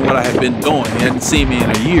he asked me what I had been doing. He hadn't seen me in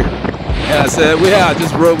a year. And I said, well, yeah, I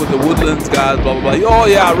just rode with the Woodlands guys, blah, blah, blah. Oh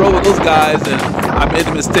yeah, I rode with those guys, and I made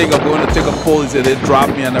the mistake of going to take a pull. He said, they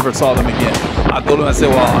dropped me, I never saw them again. I told him, I said,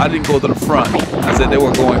 well, I didn't go to the front. I said, they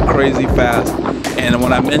were going crazy fast. And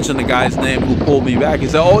when I mentioned the guy's name who pulled me back, he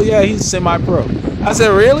said, oh yeah, he's semi-pro. I said,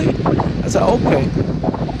 really? I said, okay.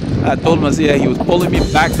 I told him, I said, yeah, he was pulling me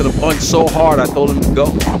back to the bunch so hard, I told him to go.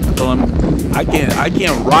 I told him, I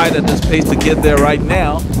can't ride at this pace to get there right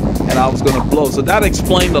now, and I was gonna blow. So that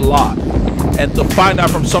explained a lot. And to find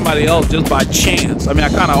out from somebody else just by chance, I mean, I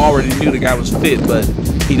kind of already knew the guy was fit, but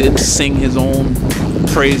he didn't sing his own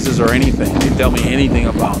praises or anything. He didn't tell me anything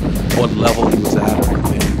about what level he was at or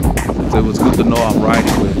anything. So it was good to know I'm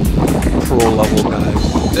riding with pro-level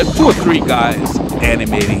guys. There are 2 or 3 guys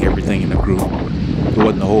animating everything in the group. It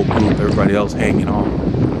wasn't the whole group, everybody else hanging on.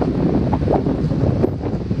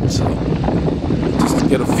 So, just to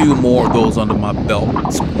get a few more of those under my belt.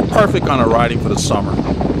 It's perfect kind of riding for the summer.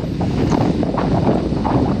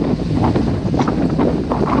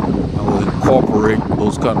 Incorporate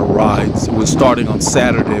those kind of rides. We're starting on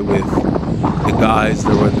Saturday with the guys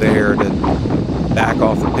that were there that back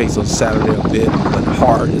off the pace on Saturday a bit, but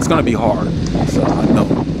hard. It's going to be hard, so I know.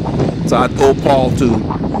 So I told Paul to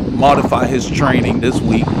modify his training this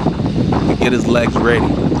week to get his legs ready,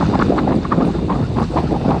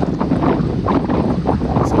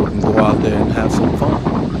 so we can go out there and have some fun.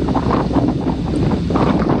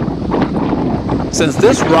 Since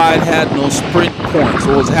this ride had no sprint points,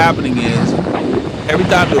 what was happening is every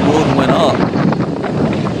time the road went up,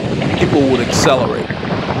 people would accelerate.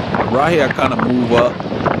 Right here, I kind of move up,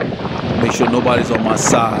 make sure nobody's on my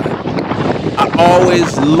side. I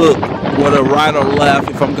always look where the right or left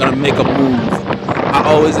if I'm gonna make a move. I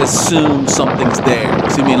always assume something's there.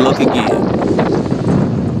 See me look again.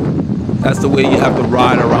 That's the way you have to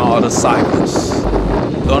ride around other cyclists.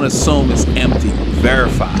 Don't assume it's empty.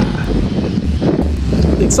 Verify.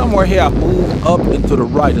 I think somewhere here I move up and to the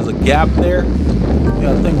right. There's a gap there.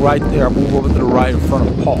 Yeah, I think right there I move over to the right in front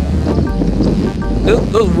of Paul.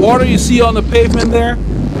 This water you see on the pavement there,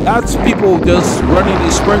 that's people just running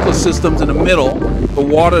these sprinkler systems in the middle to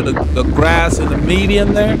water the grass in the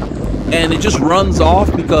median there, and it just runs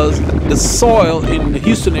off because the soil in the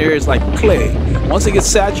Houston area is like clay. Once it gets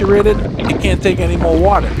saturated, it can't take any more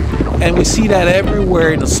water, and we see that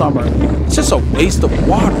everywhere in the summer. It's just a waste of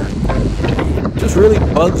water. It just really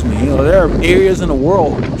bugs me. You know, there are areas in the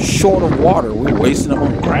world short of water. We're wasting them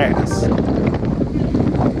on grass.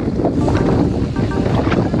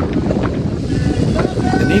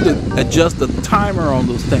 Need to adjust the timer on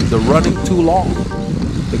those things. They're running too long.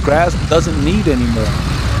 The grass doesn't need anymore.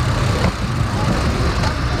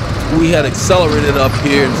 We had accelerated up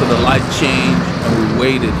here until the light changed and we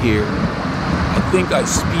waited here. I think I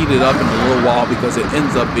speeded up in a little while because it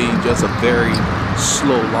ends up being just a very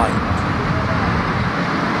slow light.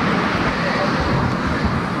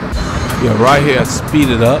 Yeah, right here I speed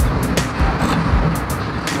it up.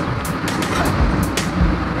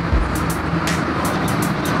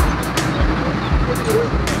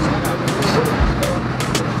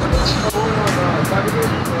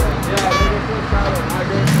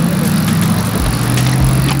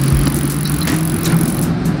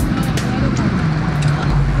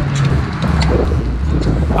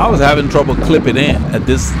 I was having trouble clipping in at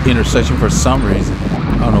this intersection for some reason.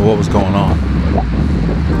 I don't know what was going on.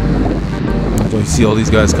 So you see all these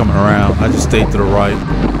guys coming around. I just stayed to the right.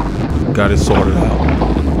 Got it sorted out.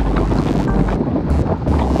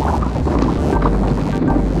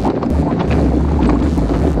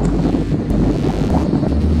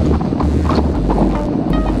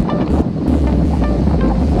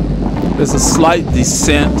 There's a slight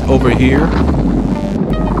descent over here.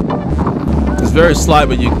 It's very slight,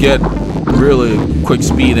 but you get really quick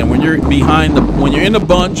speed. And when you're when you're in a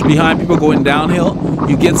bunch behind people going downhill,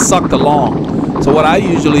 you get sucked along. So what I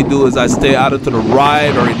usually do is I stay either to the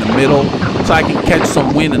right or in the middle, so I can catch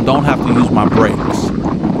some wind and don't have to use my brakes.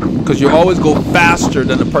 Because you always go faster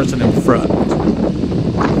than the person in front,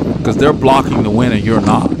 because they're blocking the wind and you're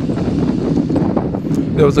not.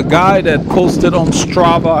 There was a guy that posted on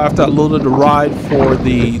Strava after I loaded the ride for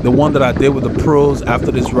the one that I did with the pros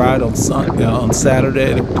after this ride on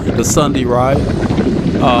Saturday, the Sunday ride.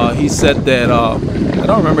 He said that I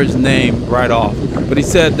don't remember his name right off, but he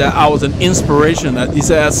said that I was an inspiration. He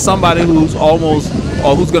said, as somebody who's almost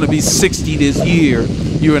or who's going to be 60 this year,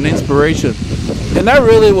 you're an inspiration, and that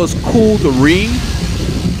really was cool to read.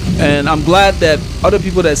 And I'm glad that other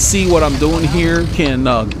people that see what I'm doing here can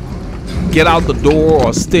get out the door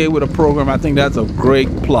or stay with a program. I think that's a great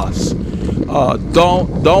plus.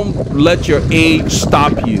 Don't let your age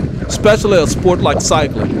stop you, especially a sport like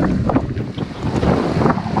cycling.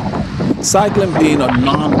 Cycling being a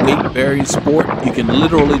non-weight bearing sport, you can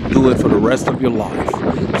literally do it for the rest of your life.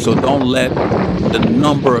 So don't let the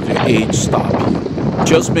number of your age stop you.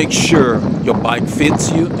 Just make sure your bike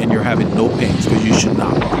fits you and you're having no pains, because you should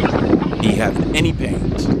not be having any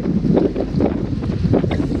pains.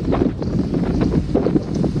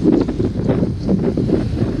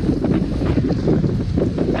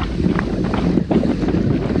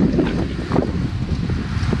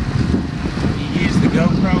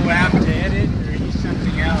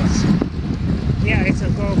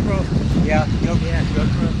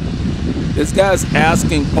 This guy's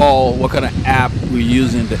asking Paul what kind of app we're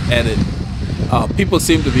using to edit. People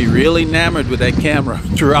seem to be really enamored with that camera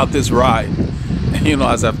throughout this ride, you know,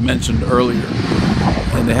 as I've mentioned earlier.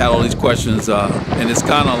 And they had all these questions, and it's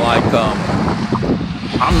kind of like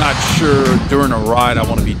I'm not sure during a ride I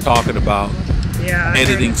want to be talking about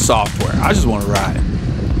editing software. I just want to ride.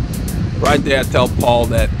 Right there I tell Paul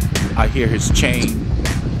that I hear his chain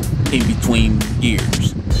in between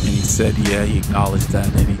gears. And he said, yeah, he acknowledged that,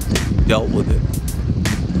 and he dealt with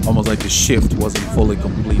it. Almost like the shift wasn't fully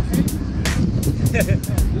completed.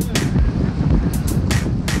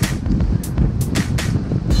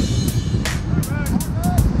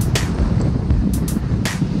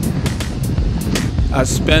 I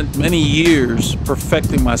spent many years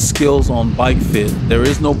perfecting my skills on bike fit. There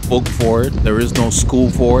is no book for it. There is no school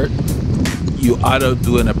for it. You either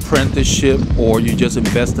do an apprenticeship or you just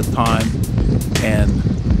invest the time and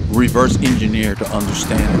reverse engineer to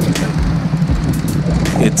understand everything.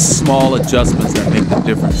 It's small adjustments that make the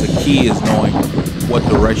difference. The key is knowing what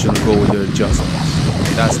direction to go with your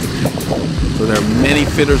adjustments. That's the key. So there are many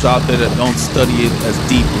fitters out there that don't study it as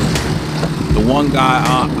deeply. The one guy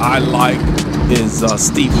I like is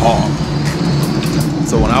Steve Hall.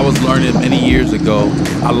 So when I was learning many years ago,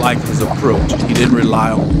 I liked his approach. He didn't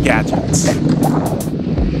rely on gadgets.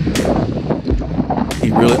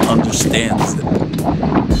 He really understands it.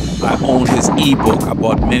 I own his ebook I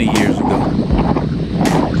bought many years ago,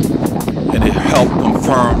 and it helped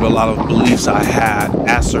confirm a lot of beliefs I had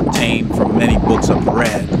ascertained from many books I've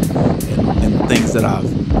read, and things that I've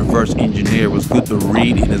reverse engineered. Was good to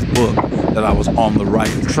read in his book that I was on the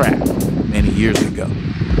right track many years ago.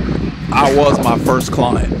 I was my first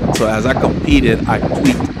client, so as I competed, I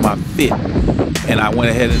tweaked my fit, and I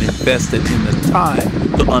went ahead and invested in the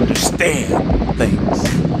time to understand things.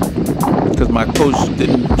 Because my coach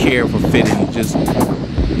didn't care for fitting, he just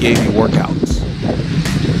gave me workouts.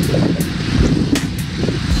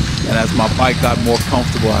 And as my bike got more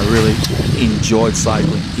comfortable, I really enjoyed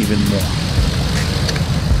cycling even more.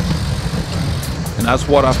 And that's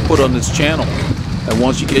what I've put on this channel. And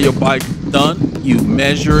once you get your bike done, you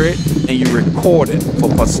measure it and you record it for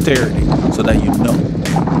posterity so that you know.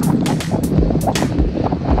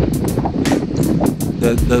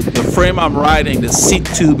 The frame I'm riding, the seat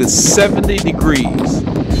tube is 70 degrees.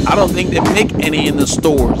 I don't think they make any in the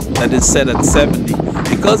stores that is set at 70.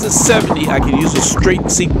 Because it's 70, I can use a straight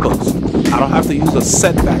seat post. I don't have to use a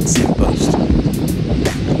setback seat post.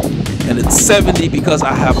 And it's 70 because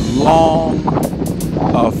I have long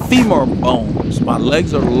femur bones. My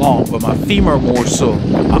legs are long, but my femur more so.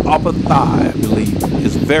 My upper thigh, I believe,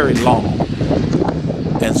 is very long.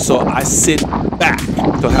 And so I sit back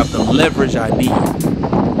to have the leverage I need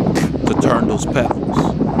to turn those pedals.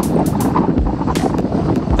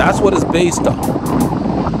 That's what it's based on.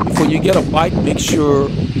 Before you get a bike, make sure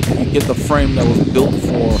you get the frame that was built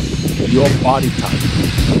for your body type.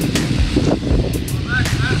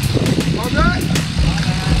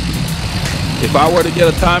 If I were to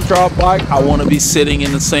get a time trial bike, I want to be sitting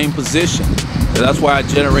in the same position. So that's why I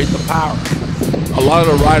generate the power. A lot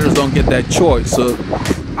of the riders don't get that choice. So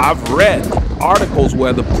I've read articles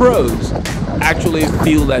where the pros actually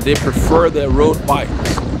feel that they prefer their road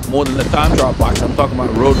bikes more than the time trial bikes. I'm talking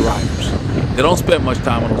about road riders. They don't spend much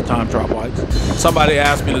time on those time trial bikes. Somebody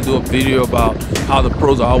asked me to do a video about how the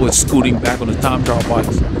pros are always scooting back on the time trial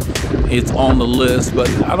bikes. It's on the list, but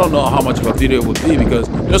I don't know how much of a video it would be because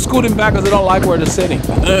they're scooting back because they don't like where they're sitting. You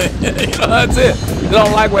know, that's it. They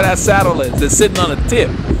don't like where that saddle is. They're sitting on a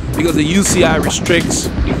tip because the UCI restricts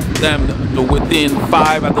them to within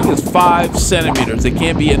 5 centimeters. They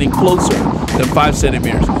can't be any closer than 5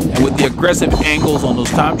 centimeters. And with the aggressive angles on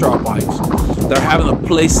those time trial bikes, they're having to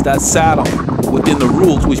place that saddle within the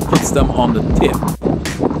rules, which puts them on the tip.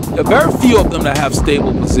 There are very few of them that have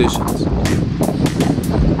stable positions.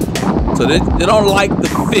 So they don't like the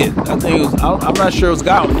fit. I think it was, I'm not sure, it was a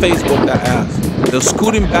guy on Facebook that asked. They're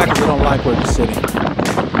scooting back because they don't like where they're sitting.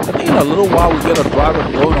 I think in a little while we get a driver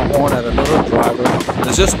blowing a horn at another driver.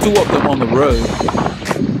 There's just 2 of them on the road.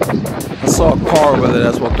 I saw a car, whether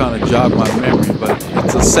that's what kind of jogged my memory, but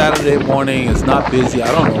it's a Saturday morning, it's not busy.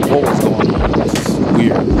 I don't know what was going on. This is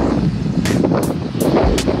weird.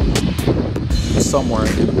 It's somewhere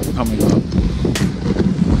coming up.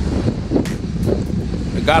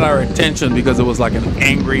 It got our attention because it was like an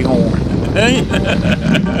angry horn.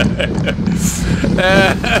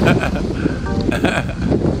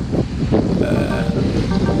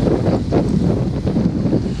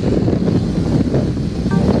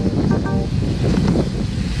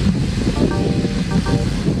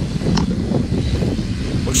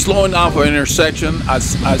 We're slowing down for an intersection. I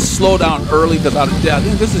slow down early because I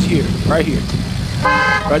think this is here, right here,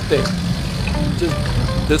 right there. Just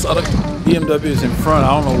this other BMW is in front.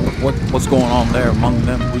 I don't know what's going on there among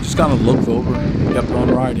them. We just kind of looked over and kept on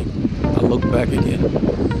riding. I looked back again.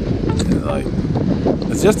 And like,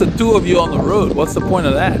 it's just the 2 of you on the road. What's the point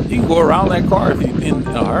of that? You can go around that car if you're in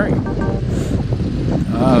a hurry. I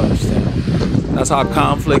don't understand. That's how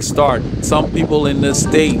conflicts start. Some people in this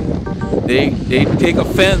state, they take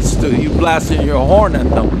offense to you blasting your horn at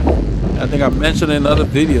them. I think I've mentioned in other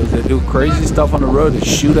videos, they do crazy stuff on the road. They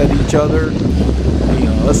shoot at each other. You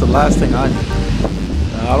know, that's the last thing I need.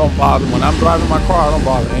 I don't bother. When I'm driving my car, I don't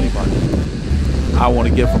bother anybody. I want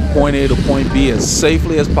to get from point A to point B as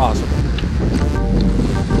safely as possible.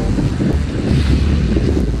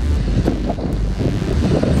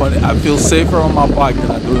 But I feel safer on my bike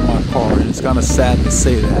than I do in my car. And it's kind of sad to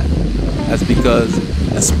say that. That's because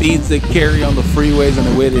the speeds they carry on the freeways and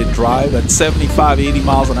the way they drive at 75, 80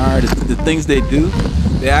 miles an hour, the things they do,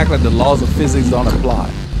 they act like the laws of physics don't apply.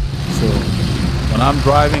 So when I'm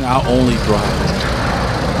driving, I only drive.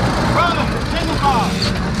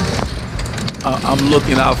 I'm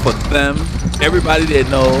looking out for them, everybody they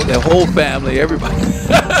know, their whole family, everybody.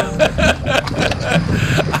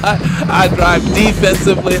 I drive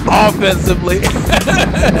defensively, offensively.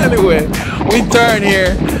 Anyway, we turn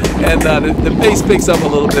here, and the pace picks up a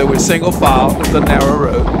little bit. We're single file. It's a narrow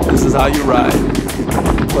road. This is how you ride,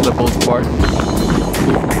 for the most part.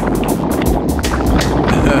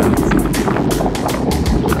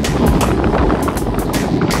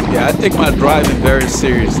 Yeah, I take my driving very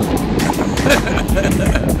seriously.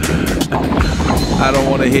 I don't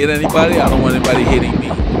want to hit anybody. I don't want anybody hitting me.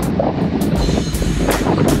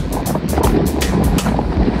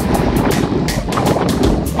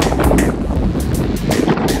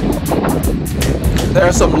 There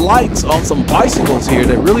are some lights on some bicycles here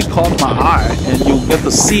that really caught my eye, and you'll get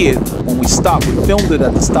to see it when we stop. We filmed it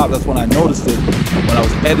at the stop. That's when I noticed it, when I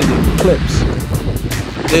was editing the clips.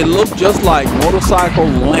 They look just like motorcycle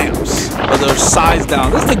lamps, but they're sized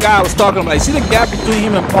down. This is the guy I was talking about. You see the gap between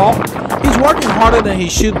him and Paul? He's working harder than he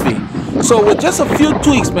should be. So with just a few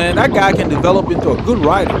tweaks, man, that guy can develop into a good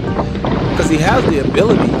rider because he has the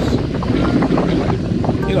abilities.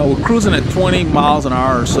 You know, we're cruising at 20 miles an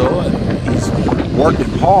hour or so, and he's working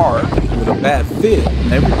hard with a bad fit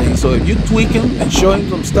and everything. So if you tweak him and show him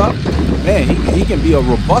some stuff, man, he can be a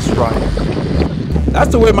robust rider.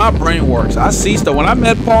 That's the way my brain works. I see stuff. When I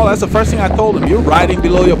met Paul, that's the first thing I told him. You're riding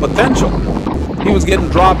below your potential. He was getting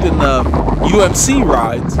dropped in the UMC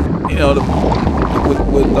rides, you know,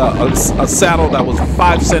 with a saddle that was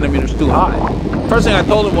 5 centimeters too high. First thing I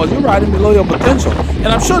told him was, you're riding below your potential. And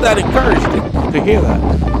I'm sure that encouraged him to hear that.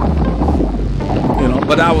 You know,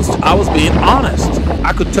 but I was being honest.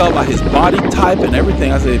 I could tell by his body type and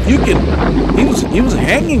everything. I said, if you can, he was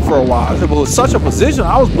hanging for a while. I said, well, with such a position,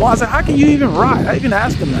 I was blown. I said, how can you even ride? I even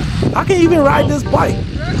asked him that. How can you even ride this bike?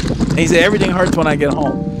 And he said, everything hurts when I get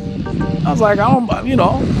home. I was like, I don't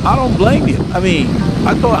blame you. I mean,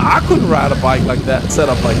 I thought I couldn't ride a bike like that, set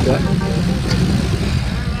up like that.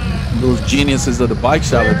 Those geniuses of the bike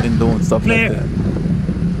shop have been doing stuff like that.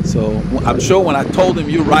 So I'm sure when I told him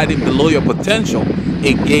you're riding below your potential,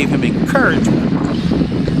 it gave him encouragement.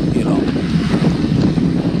 You know,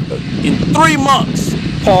 in 3 months,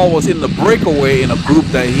 Paul was in the breakaway in a group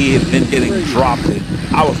that he had been getting dropped in.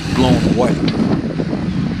 I was blown away.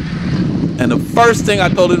 And the first thing I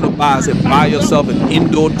told him to buy, I said, buy yourself an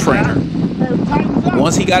indoor trainer.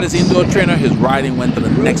 Once he got his indoor trainer, his riding went to the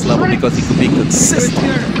next level because he could be consistent.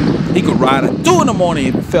 He could ride at 2 in the morning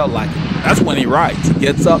if he felt like it. That's when he rides. He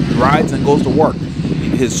gets up, rides, and goes to work.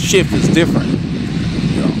 His shift is different.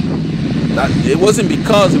 You know, it wasn't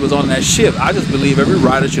because it was on that shift. I just believe every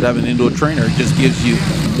rider should have an indoor trainer. It just gives you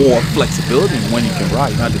more flexibility in when you can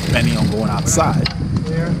ride, not depending on going outside.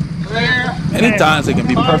 Many times it can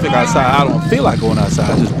be perfect outside. I don't feel like going outside.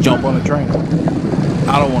 I just jump on the trainer.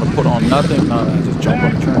 I don't want to put on nothing. No, I just jump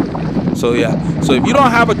on the trainer. So yeah. So if you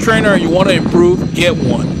don't have a trainer and you want to improve, get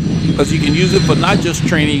one. Because you can use it for not just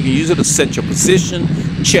training. You can use it to set your position,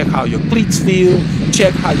 check how your cleats feel,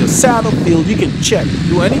 check how your saddle feels. You can check.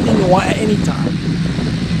 Do anything you want at any time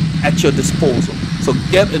at your disposal. So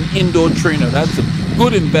get an indoor trainer. That's a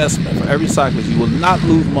good investment for every cyclist. You will not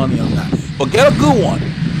lose money on that. But get a good one.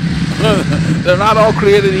 They're not all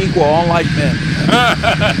created equal, unlike men.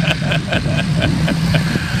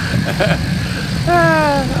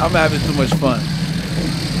 I'm having too much fun.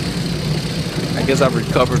 I guess I've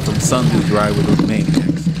recovered from Sunday's ride with those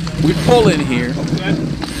maniacs. We pull in here,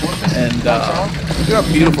 and look how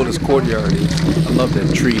beautiful this courtyard is. I love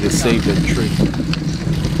that tree. They saved that tree.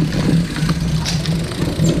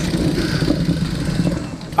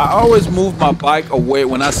 I always move my bike away.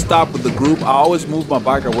 When I stop with the group, I always move my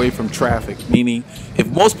bike away from traffic. Meaning, if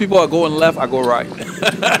most people are going left, I go right.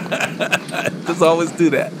 Just always do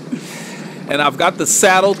that. And I've got the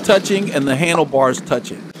saddle touching and the handlebars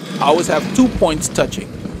touching. I always have 2 points touching.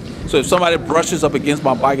 So if somebody brushes up against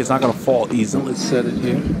my bike, it's not going to fall easily. Let's set it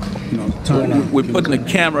here. We're putting the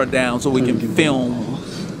camera down so we can film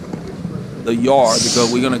the yard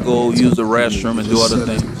because we're going to go use the restroom and do other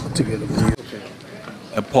things.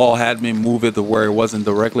 And Paul had me move it to where it wasn't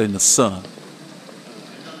directly in the sun.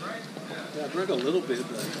 Yeah, drink a little bit.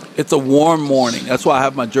 It's a warm morning. That's why I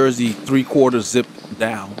have my jersey 3/4 zipped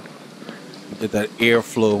down. Get that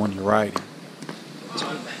airflow when you're riding.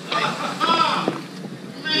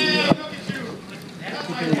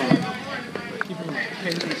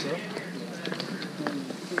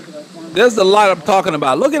 There's the light I'm talking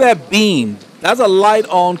about. Look at that beam. That's a light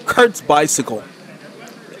on Kurt's bicycle.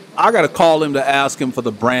 I got to call him to ask him for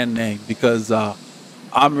the brand name because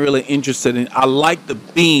I'm really interested in. I like the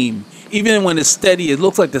beam. Even when it's steady, it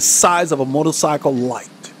looks like the size of a motorcycle light.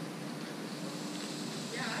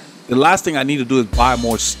 The last thing I need to do is buy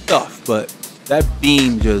more stuff, but that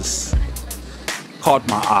beam just caught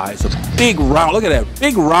my eye. It's a big round. Look at that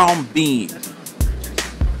big round beam.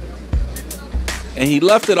 And he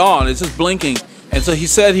left it on. It's just blinking. And so he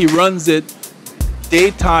said he runs it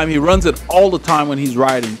daytime. He runs it all the time when he's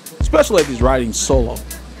riding, especially if he's riding solo.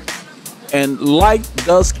 And light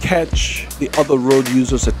does catch the other road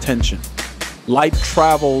users' attention. Light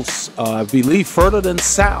travels, I believe, further than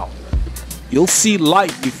sound. You'll see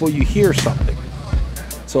light before you hear something.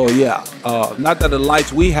 So yeah, not that the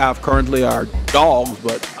lights we have currently are dogs,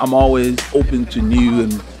 but I'm always open to new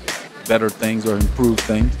and better things or improved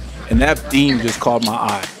things. And that beam just caught my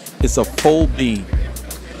eye. It's a full beam.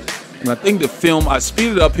 And I think the film, I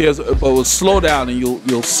speeded up here, but it will slow down and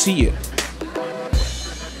you'll see it.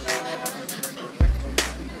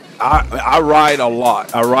 I ride a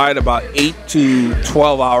lot. I ride about 8 to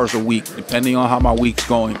 12 hours a week, depending on how my week's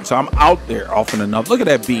going. So I'm out there often enough. Look at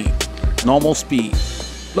that beam, normal speed.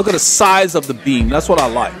 Look at the size of the beam. That's what I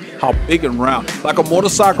like. How big and round, like a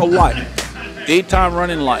motorcycle light, daytime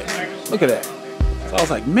running light. Look at that. So I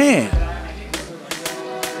was like, man.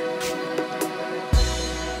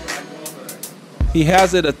 He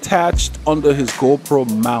has it attached under his GoPro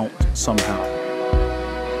mount somehow.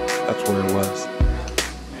 That's where it was.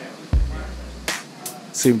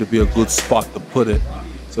 Seemed to be a good spot to put it,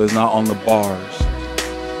 so it's not on the bars.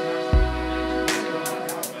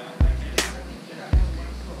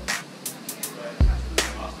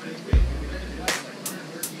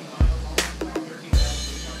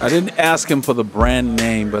 I didn't ask him for the brand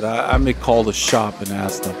name, but I may call the shop and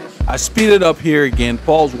ask them. I speeded up here again.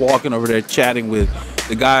 Paul's walking over there chatting with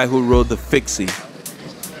the guy who rode the Fixie.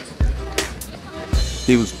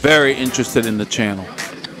 He was very interested in the channel.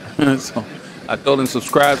 So I told him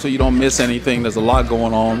subscribe so you don't miss anything. There's a lot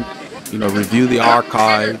going on. You know, review the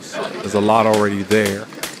archives. There's a lot already there.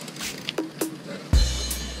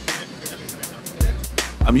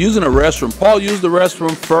 I'm using a restroom. Paul used the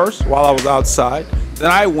restroom first while I was outside. Then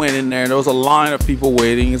I went in there and there was a line of people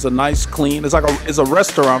waiting. It's a nice, clean. It's like it's a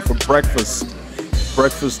restaurant for breakfast.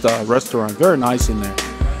 Breakfast restaurant. Very nice in there.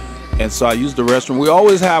 And so I used the restroom. We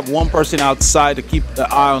always have one person outside to keep the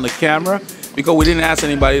eye on the camera because we didn't ask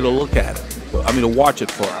anybody to look at it. I mean, to watch it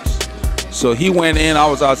for us. So he went in. I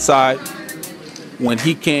was outside. When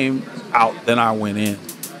he came out, then I went in.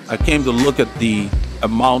 I came to look at the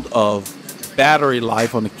amount of battery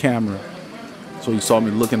life on the camera. So you saw me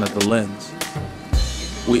looking at the lens.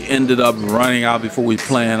 We ended up running out before we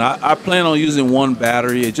planned. I plan on using one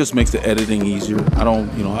battery. It just makes the editing easier. I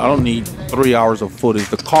don't need 3 hours of footage.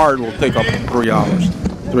 The card will take up 3 hours.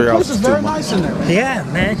 3 hours. This is very nice in there. Yeah,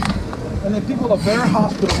 man. And the people are very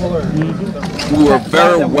hospitable. We were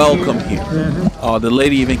very welcome here. The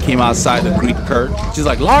lady even came outside to greet Kurt. She's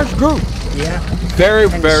like, large group. Yeah. Very,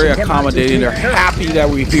 very accommodating. They're happy that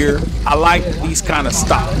we're here. I like these kind of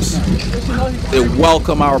stops. They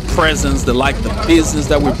welcome our presence. They like the business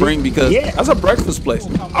that we bring because that's a breakfast place.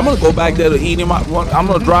 I'm going to go back there to eat. I'm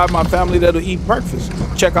going to drive my family there to eat breakfast.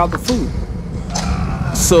 Check out the food.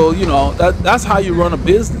 So, you know, that's how you run a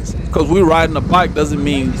business. Because we riding a bike doesn't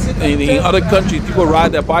mean anything. In other countries, people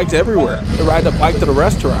ride their bikes everywhere. They ride their bike to the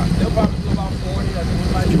restaurant.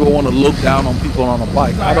 People want to look down on people on a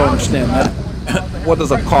bike. I don't understand that. What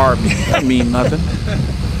does a car mean? That mean nothing.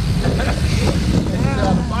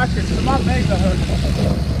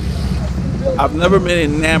 I've never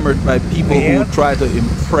been enamored by people who try to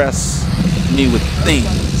impress me with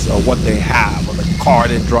things or what they have or the car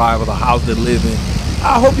they drive or the house they live in.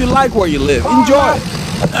 I hope you like where you live. Enjoy it.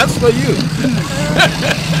 That's for you.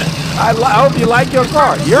 I hope you like your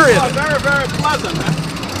car. You're in it. Very, very pleasant, man.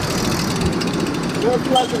 Very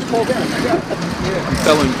pleasant folks. I'm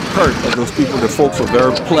telling Kurt that those people, the folks are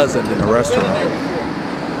very pleasant in the restaurant.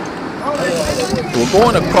 We're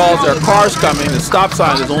going across, there are cars coming. The stop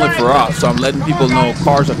sign is only for us, so I'm letting people know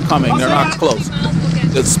cars are coming. They're not close.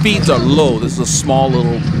 The speeds are low. This is a small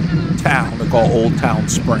little town they call Old Town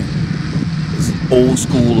Spring. It's old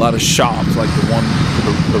school, a lot of shops like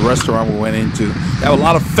the restaurant we went into. They have a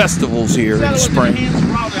lot of festivals here in the spring.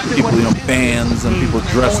 People, you know, bands and people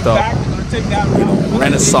dressed up, you know,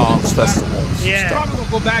 Renaissance festivals. Yeah. They're probably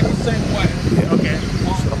gonna go back the same way. Yeah. Okay.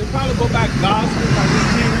 They probably go back gospel like we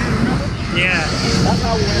came in, remember? Yeah. That's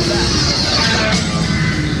how we went back.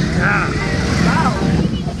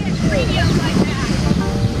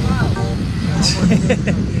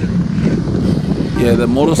 Yeah, the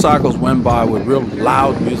motorcycles went by with real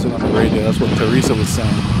loud music on the radio. That's what Teresa was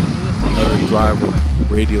saying. Another driver,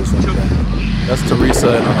 radios like that. That's Teresa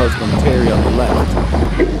and her husband Terry on the left.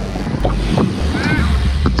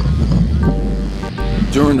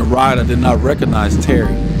 During the ride, I did not recognize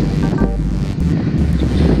Terry.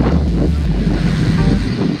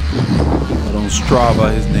 But on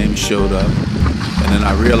Strava, his name showed up. And then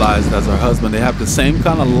I realized that's her husband. They have the same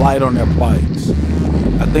kind of light on their bikes.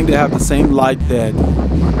 I think they have the same light that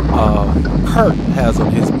Kurt has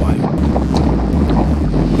on his bike.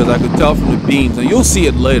 Because I could tell from the beams, and you'll see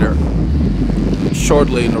it later.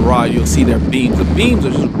 Shortly in the ride, you'll see their beams. The beams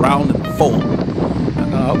are just round and full.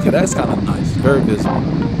 And, okay, that's kind of nice, very visible.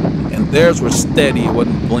 And theirs were steady, it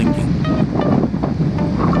wasn't blinking.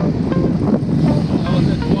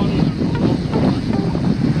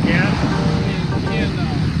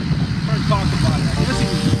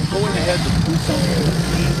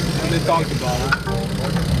 They talked about it.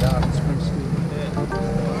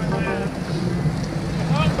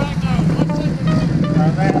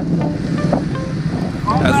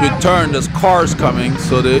 As we turn, there's cars coming,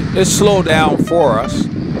 so they slow down for us.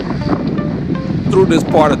 Through this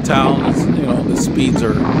part of town, you know, the speeds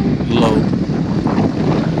are low.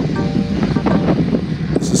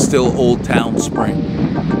 This is still Old Town Spring.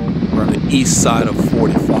 We're on the east side of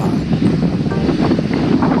 45.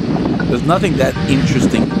 There's nothing that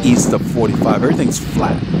interesting east of 45. Everything's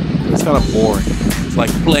flat. It's kind of boring. It's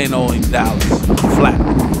like Plano in Dallas, flat.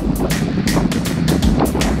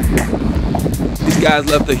 These guys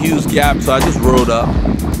left a huge gap, so I just rode up.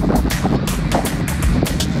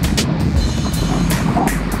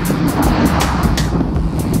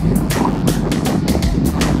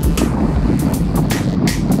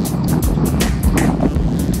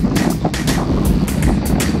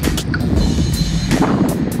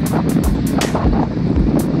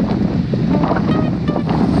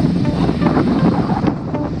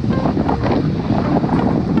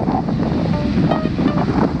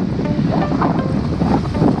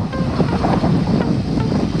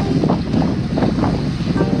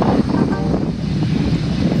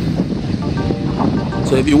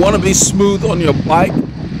 So if you want to be smooth on your bike,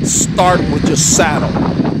 start with your saddle.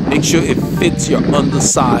 Make sure it fits your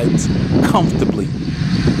undersides comfortably.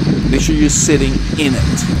 Make sure you're sitting in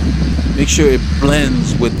it. Make sure it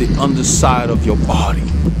blends with the underside of your body.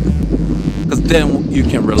 Because then you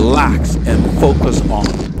can relax and focus on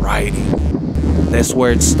riding. That's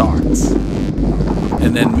where it starts.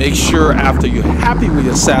 And then make sure after you're happy with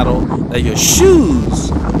your saddle that your shoes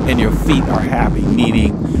and your feet are happy,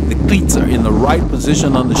 meaning the cleats are in the right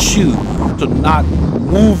position on the shoe to not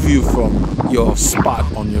move you from your spot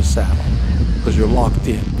on your saddle because you're locked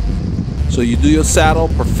in. So you do your saddle,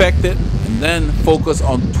 perfect it, and then focus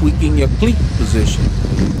on tweaking your cleat position.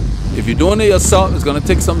 If you're doing it yourself, it's going to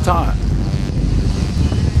take some time.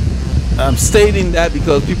 I'm stating that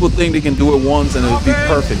because people think they can do it once and it'll be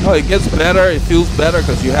perfect. No, it gets better, it feels better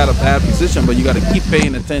because you had a bad position, but you got to keep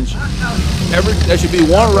paying attention. There should be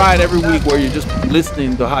one ride every week where you're just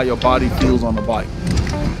listening to how your body feels on the bike.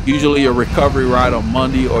 Usually your recovery ride on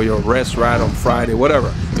Monday or your rest ride on Friday,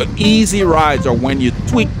 whatever. But easy rides are when you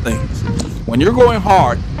tweak things. When you're going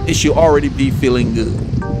hard, it should already be feeling good.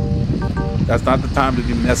 That's not the time to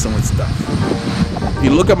be messing with stuff. If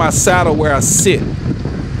you look at my saddle where I sit,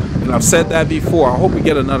 and I've said that before, I hope we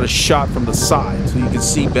get another shot from the side so you can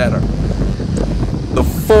see better. The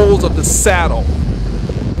folds of the saddle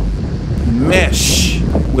mesh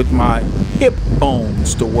with my hip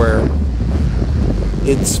bones to where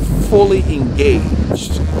it's fully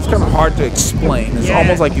engaged. It's kind of hard to explain. It's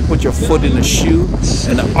almost like you put your foot in a shoe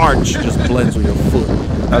and the arch just blends with your foot.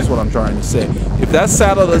 That's what I'm trying to say. If that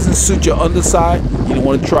saddle doesn't suit your underside, you don't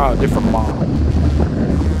want to try a different model.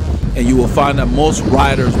 And you will find that most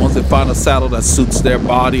riders, once they find a saddle that suits their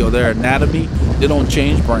body or their anatomy, they don't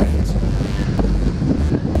change brands.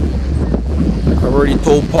 I've already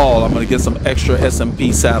told Paul I'm going to get some extra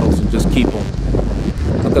SMP saddles and just keep them.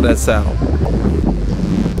 Look at that saddle.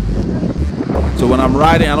 So when I'm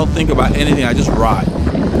riding, I don't think about anything, I just ride.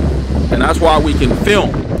 And that's why we can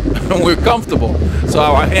film. We're comfortable. So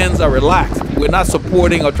our hands are relaxed. We're not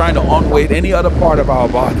supporting or trying to unweight any other part of our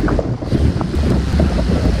body.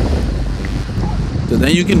 So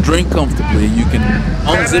then you can drink comfortably, you can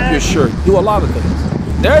unzip your shirt, do a lot of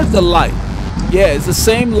things. There's the light. Yeah, it's the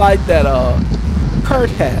same light that Kurt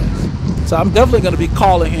has. So I'm definitely going to be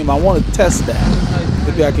calling him. I want to test that.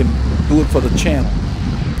 Maybe I can do it for the channel.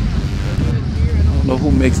 I don't know who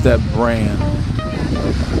makes that brand.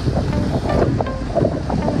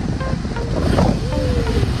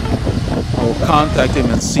 I will contact him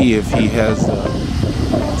and see if he has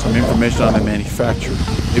some information on the manufacturer.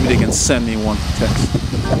 Maybe they can send me one to test.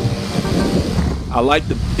 I like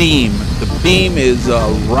the beam. The beam is a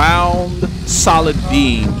round, solid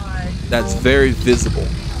beam that's very visible.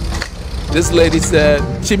 This lady said,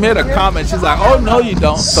 she made a comment. She's like, "Oh no, you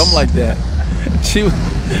don't." Something like that. She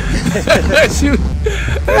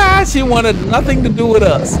wanted nothing to do with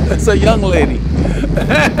us. It's a young lady.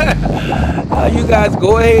 You guys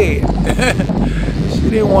go ahead. She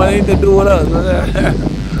didn't want anything to do with us.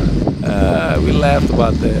 We laughed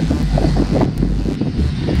about that.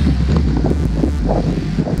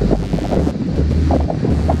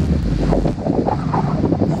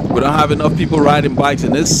 We don't have enough people riding bikes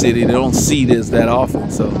in this city. They don't see this that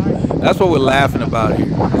often. So that's what we're laughing about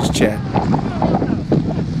here. Just chat.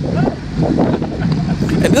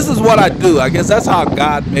 And this is what I do. I guess that's how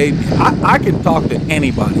God made me. I can talk to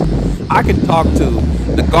anybody. I can talk to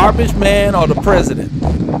the garbage man or the president.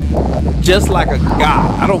 Just like a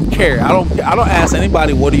guy. I don't care. I don't ask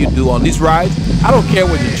anybody, what do you do on these rides? I don't care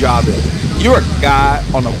what your job is. You're a guy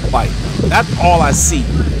on a bike. That's all I see.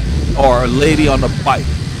 Or a lady on a bike.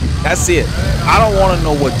 That's it. I don't want to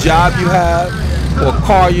know what job you have or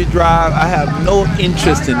car you drive. I have no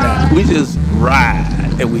interest in that. We just ride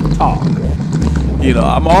and we talk. You know,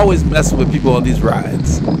 I'm always messing with people on these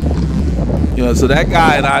rides. You know, so that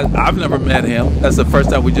guy and I've never met him. That's the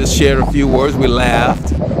first time we just shared a few words. We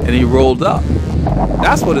laughed and he rolled up.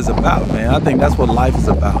 That's what it's about, man. I think that's what life is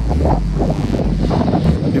about.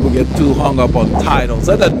 People get too hung up on titles.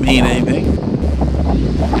 That doesn't mean anything.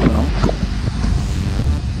 You know?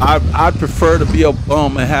 I'd prefer to be a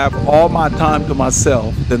bum and have all my time to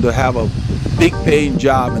myself than to have a big paying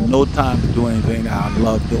job and no time to do anything that I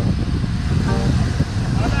love doing.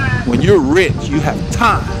 When you're rich, you have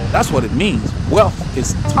time. That's what it means. Wealth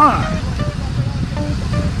is time.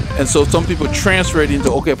 And so some people transfer it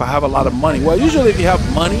into, okay, if I have a lot of money. Well, usually if you have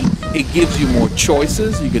money, it gives you more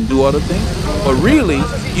choices. You can do other things. But really,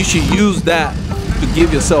 you should use that to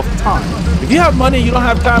give yourself time. If you have money and you don't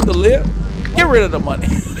have time to live, get rid of the money.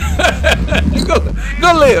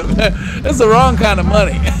 go live. That's the wrong kind of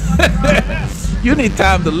money. You need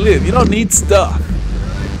time to live. You don't need stuff.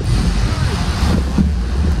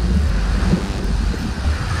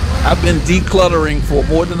 I've been decluttering for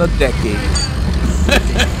more than a decade.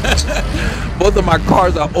 Both of my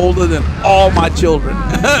cars are older than all my children.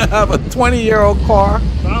 I have a 20-year-old car.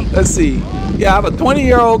 Let's see. Yeah, I have a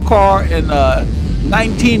 20-year-old car and a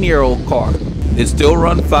 19-year-old car. They still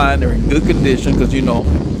run fine. They're in good condition because, you know,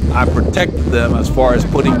 I protected them as far as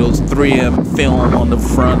putting those 3M film on the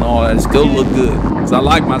front and all that. It still look good because I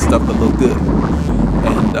like my stuff to look good.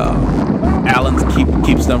 And Allen's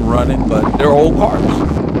keeps them running, but they're old cars.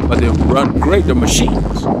 But they run great. They're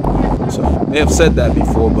machines. So they have said that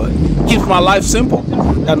before, but it keeps my life simple.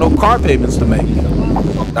 Got no car payments to make.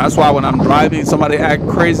 That's why when I'm driving, somebody act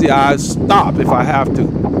crazy, I stop if I have to.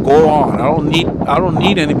 Go on. I don't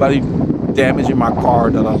need anybody damaging my car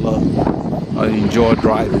that I love. I enjoy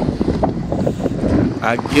driving.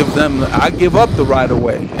 I give up the right of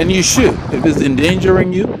way, and you should. If it's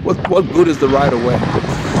endangering you, what good is the right of way?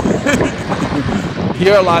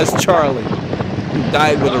 Here lies Charlie, who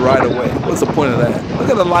died with the right of way. What's the point of that? Look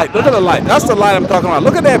at the light. Look at the light. That's the light I'm talking about.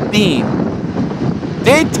 Look at that beam.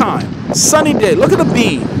 Daytime, sunny day. Look at the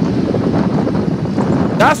beam.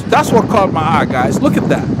 That's what caught my eye, guys. Look at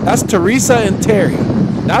that. That's Teresa and Terry.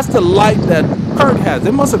 That's the light that Kurt has.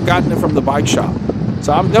 They must have gotten it from the bike shop.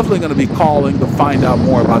 So I'm definitely going to be calling to find out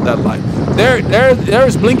more about that light. There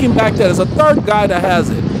is blinking back there. There's a third guy that has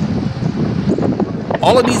it.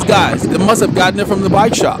 All of these guys, they must have gotten it from the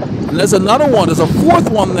bike shop. And there's another one. There's a fourth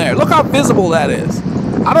one there. Look how visible that is.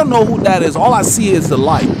 I don't know who that is. All I see is the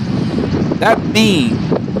light. That beam.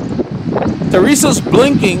 Teresa's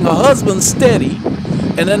blinking. Her husband's steady.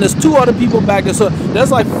 And then there's two other people back there. So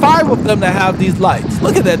there's like 5 of them that have these lights.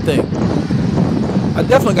 Look at that thing. I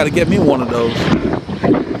definitely got to get me one of those.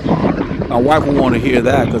 My wife will want to hear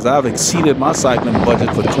that because I've exceeded my cycling budget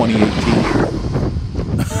for 2018.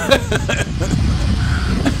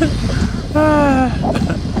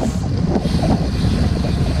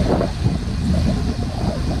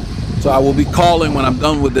 So I will be calling when I'm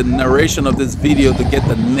done with the narration of this video to get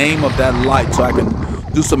the name of that light so I can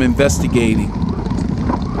do some investigating.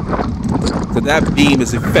 Because that beam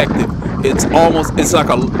is effective. It's like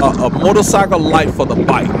a motorcycle light for the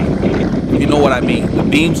bike. You know what I mean? The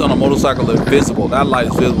beams on a motorcycle are visible. That light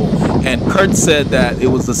is visible. And Kurt said that it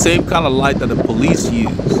was the same kind of light that the police use.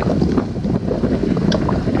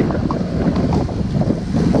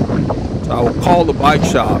 So I will call the bike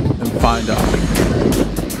shop and find out.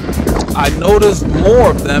 I noticed more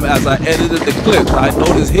of them as I edited the clips. I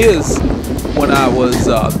noticed his when I was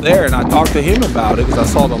there, and I talked to him about it because I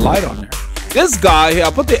saw the light on there. This guy here,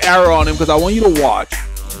 I put the arrow on him because I want you to watch.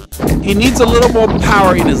 He needs a little more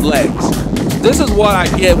power in his legs. This is what I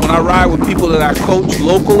get when I ride with people that I coach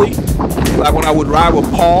locally. Like when I would ride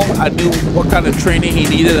with Paul, I knew what kind of training he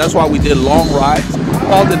needed. That's why we did long rides.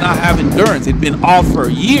 Paul did not have endurance. He'd been off for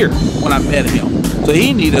a year when I met him. So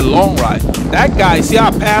he needed long rides. That guy, see how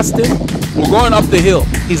I passed him? We're going up the hill.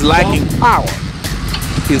 He's lacking power.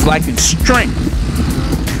 He's lacking strength.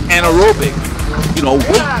 Anaerobic. You know,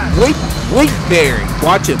 weight bearing.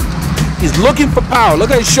 Watch him. He's looking for power.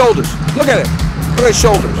 Look at his shoulders. Look at it. Look at his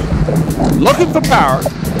shoulders. Looking for power.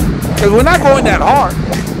 Because we're not going that hard.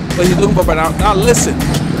 But he's looking for power. Now listen.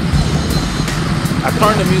 I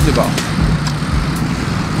turned the music off.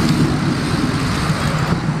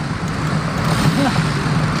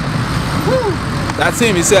 That's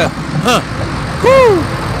him. He said, huh. Woo.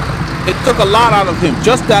 It took a lot out of him.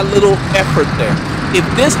 Just that little effort there. If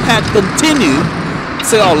this had continued,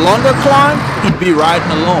 say a longer climb, he'd be riding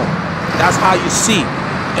alone. That's how you see.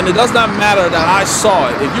 And it does not matter that I saw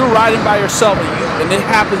it. If you're riding by yourself and it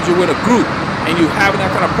happens you're with a group and you're having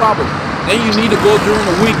that kind of problem, then you need to go during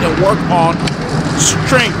the week and work on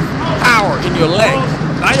strength, power in your legs,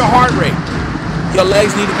 not your heart rate. Your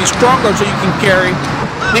legs need to be stronger so you can carry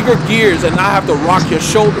bigger gears and not have to rock your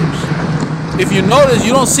shoulders. If you notice,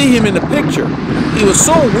 you don't see him in the picture. He was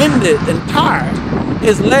so winded and tired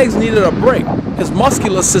His legs needed a break. His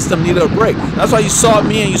muscular system needed a break. That's why you saw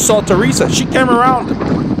me and you saw Teresa. She came around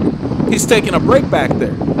him. He's taking a break back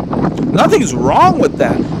there. Nothing's wrong with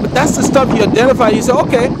that. But that's the stuff you identify. You say,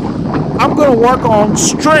 okay, I'm going to work on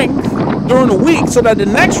strength during the week so that the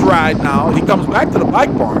next ride now, if he comes back to the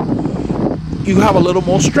bike barn, you have a little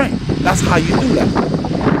more strength. That's how you do that.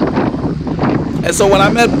 And so when I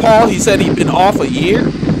met Paul, he said he'd been off a year.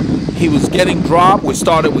 He was getting dropped. We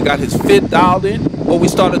got his fit dialed in. What we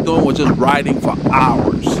started doing was just riding for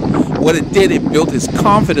hours. What it did, it built his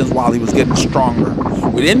confidence while he was getting stronger.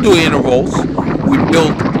 We didn't do intervals. We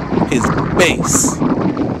built his base.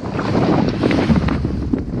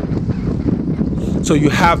 So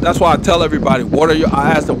that's why I tell everybody,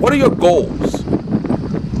 I ask them, what are your goals?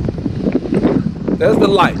 There's the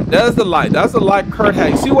light. There's the light. That's the light Kurt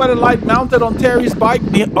had. You see where the light mounted on Terry's bike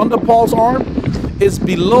under Paul's arm? It's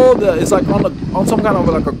below it's like on some kind of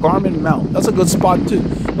like a Garmin mount. That's a good spot too.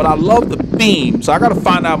 But I love the beam, so I got to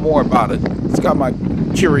find out more about it. It's got my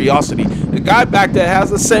curiosity. The guy back there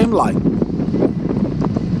has the same light.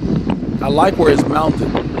 I like where it's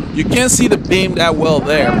mounted. You can't see the beam that well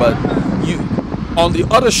there, but on the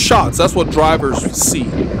other shots, that's what drivers see.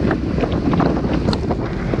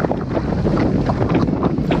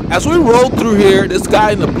 As we rode through here, this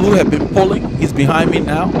guy in the blue had been pulling. He's behind me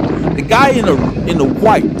now. The guy in the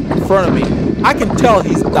white in front of me, I can tell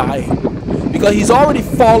he's dying because he's already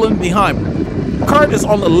fallen behind me. Kurt is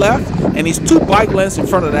on the left, and he's 2 bike lengths in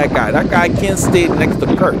front of that guy. That guy can't stay next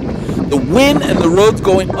to Kurt. The wind and the road's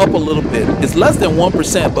going up a little bit. It's less than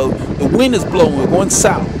 1%, but the wind is blowing. We're going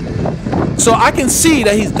south. So I can see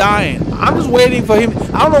that he's dying. I'm just waiting for him.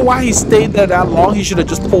 I don't know why he stayed there that long. He should have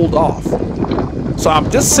just pulled off. So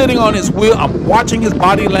I'm just sitting on his wheel. I'm watching his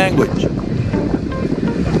body language.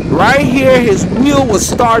 Right here, his wheel will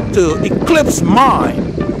start to eclipse mine.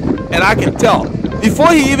 And I can tell.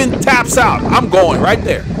 Before he even taps out, I'm going right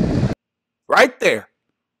there. Right there.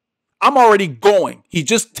 I'm already going. He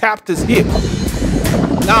just tapped his hip.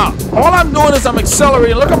 Now, all I'm doing is I'm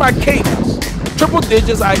accelerating. Look at my cadence. Triple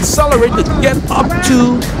digits. I accelerate to get up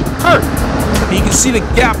to Kurt. And you can see the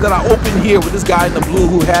gap that I opened here with this guy in the blue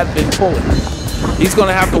who had been pulling. He's going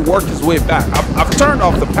to have to work his way back. I've turned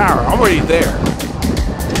off the power. I'm already there.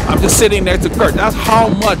 I'm just sitting next to Kurt. That's how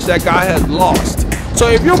much that guy has lost. So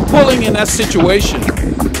if you're pulling in that situation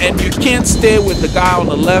and you can't stay with the guy on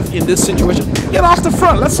the left in this situation, get off the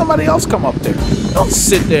front. Let somebody else come up there. Don't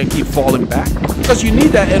sit there and keep falling back because you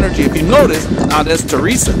need that energy. If you notice, now there's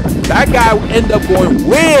Teresa. That guy would end up going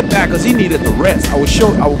way back because he needed the rest. I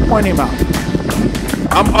will point him out.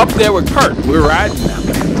 I'm up there with Kurt. We're riding now.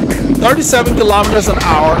 37 kilometers an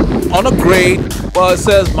hour on a grade. Well, it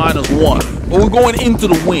says -1, but we're going into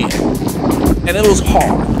the wind, and it was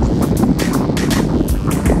hard.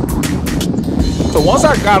 So once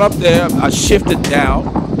I got up there, I shifted down.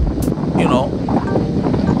 You know,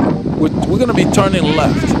 we're going to be turning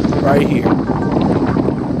left right here.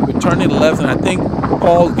 We're turning left, and I think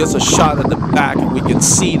Paul gets a shot at the back, and we can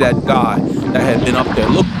see that guy that had been up there.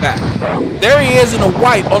 Look back. There he is in the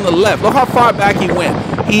white on the left. Look how far back he went.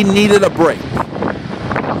 He needed a break.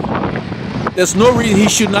 There's no reason he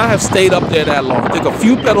should not have stayed up there that long. Take a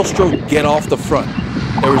few pedal strokes, get off the front.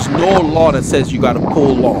 There is no law that says you got to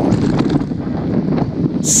pull long.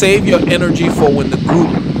 Save your energy for when the group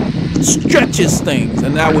stretches things,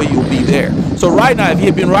 and that way you'll be there. So right now, if he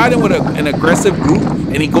had been riding with an aggressive group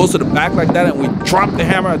and he goes to the back like that and we drop the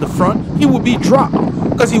hammer at the front, he would be dropped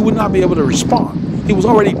because he would not be able to respond. He was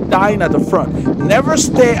already dying at the front. Never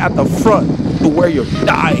stay at the front to where you're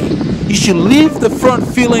dying. You should leave the front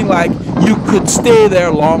feeling like you could stay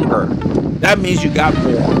there longer. That means you got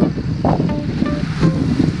more.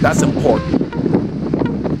 That's important.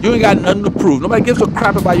 You ain't got nothing to prove. Nobody gives a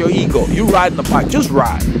crap about your ego. You riding the bike, just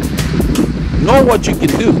ride. Know what you can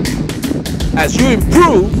do. As you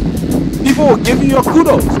improve, people will give you your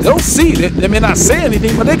kudos. They'll see. They may not say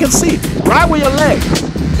anything, but they can see. Ride with your legs.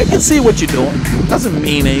 They can see what you're doing. Doesn't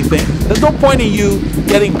mean anything. There's no point in you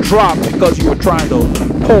getting dropped because you were trying to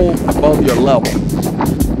pull above your level.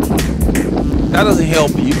 That doesn't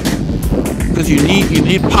help you because you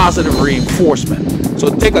need positive reinforcement. So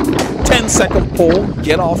take a 10-second pull,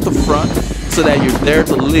 get off the front so that you're there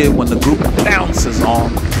to live when the group bounces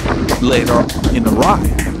on later in the ride.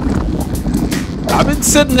 I've been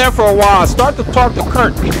sitting there for a while. I start to talk to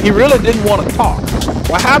Kurt. He really didn't want to talk.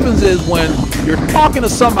 What happens is when you're talking to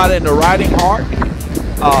somebody and they're riding hard,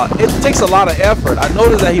 it takes a lot of effort. I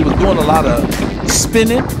noticed that he was doing a lot of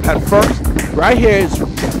spinning at first. Right here,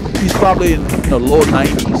 he's probably in the low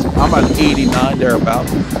 90s. I'm at 89,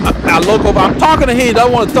 thereabouts. I look over, I'm talking to him, he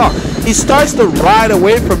doesn't want to talk. He starts to ride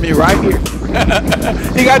away from me right here.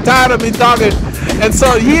 He got tired of me talking. And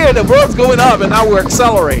so here the road's going up and now we're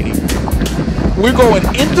accelerating. We're going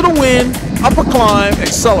into the wind, up a climb,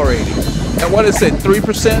 accelerating. And what is it,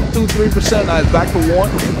 3%, 2-3%, now it's back to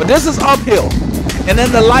 1. But this is uphill. And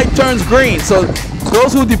then the light turns green. So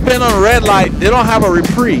those who depend on a red light, they don't have a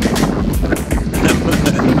reprieve.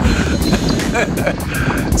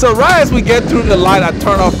 So right as we get through the light, I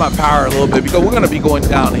turn off my power a little bit because we're gonna be going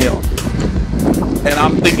downhill. And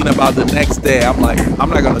I'm thinking about the next day. I'm like, I'm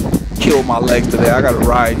not gonna kill my legs today. I gotta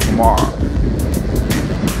ride tomorrow.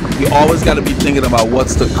 You always gotta be thinking about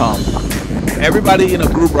what's to come. Everybody in a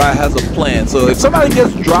group ride has a plan. So if somebody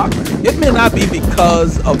gets dropped, it may not be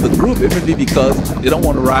because of the group. It may be because they don't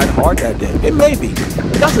want to ride hard that day. It may be.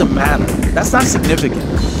 It doesn't matter. That's not significant.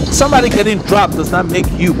 Somebody getting dropped does not make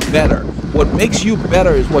you better. What makes you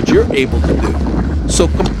better is what you're able to do. So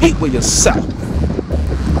compete with yourself.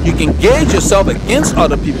 You can gauge yourself against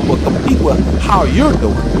other people, but compete with how you're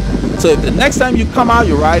doing. So if the next time you come out,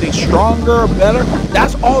 you're riding stronger or better,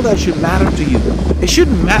 that's all that should matter to you. It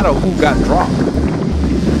shouldn't matter who got dropped.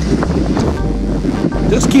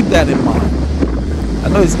 Just keep that in mind. I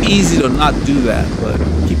know it's easy to not do that, but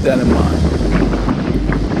keep that in mind.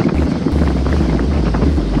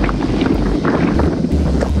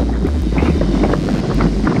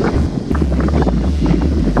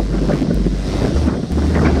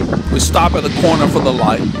 We stop at the corner for the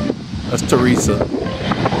light. That's Teresa.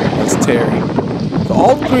 That's Terry. So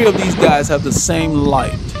all three of these guys have the same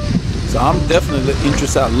light. So I'm definitely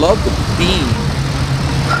interested. I love the beam.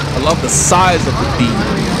 I love the size of the beam.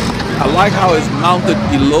 I like how it's mounted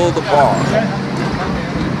below the bar.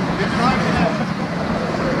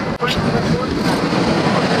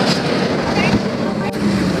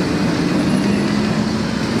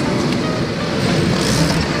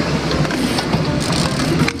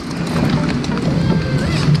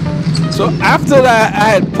 So after that, I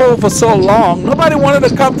had pulled for so long, nobody wanted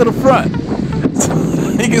to come to the front.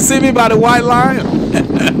 You can see me by the white line.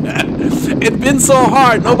 It's been so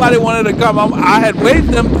hard, nobody wanted to come. I had waved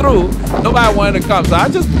them through, nobody wanted to come. So I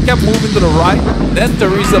just kept moving to the right, then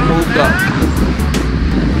Teresa moved up.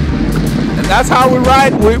 And that's how we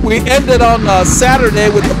ride. We ended on Saturday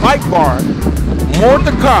with the bike barn. More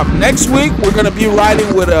to come. Next week, we're gonna be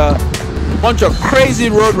riding with a bunch of crazy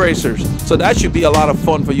road racers. So that should be a lot of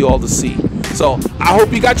fun for you all to see. So I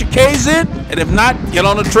hope you got your K's in, and if not, get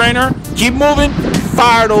on the trainer, keep moving,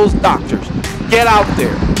 fire those doctors. Get out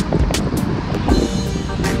there.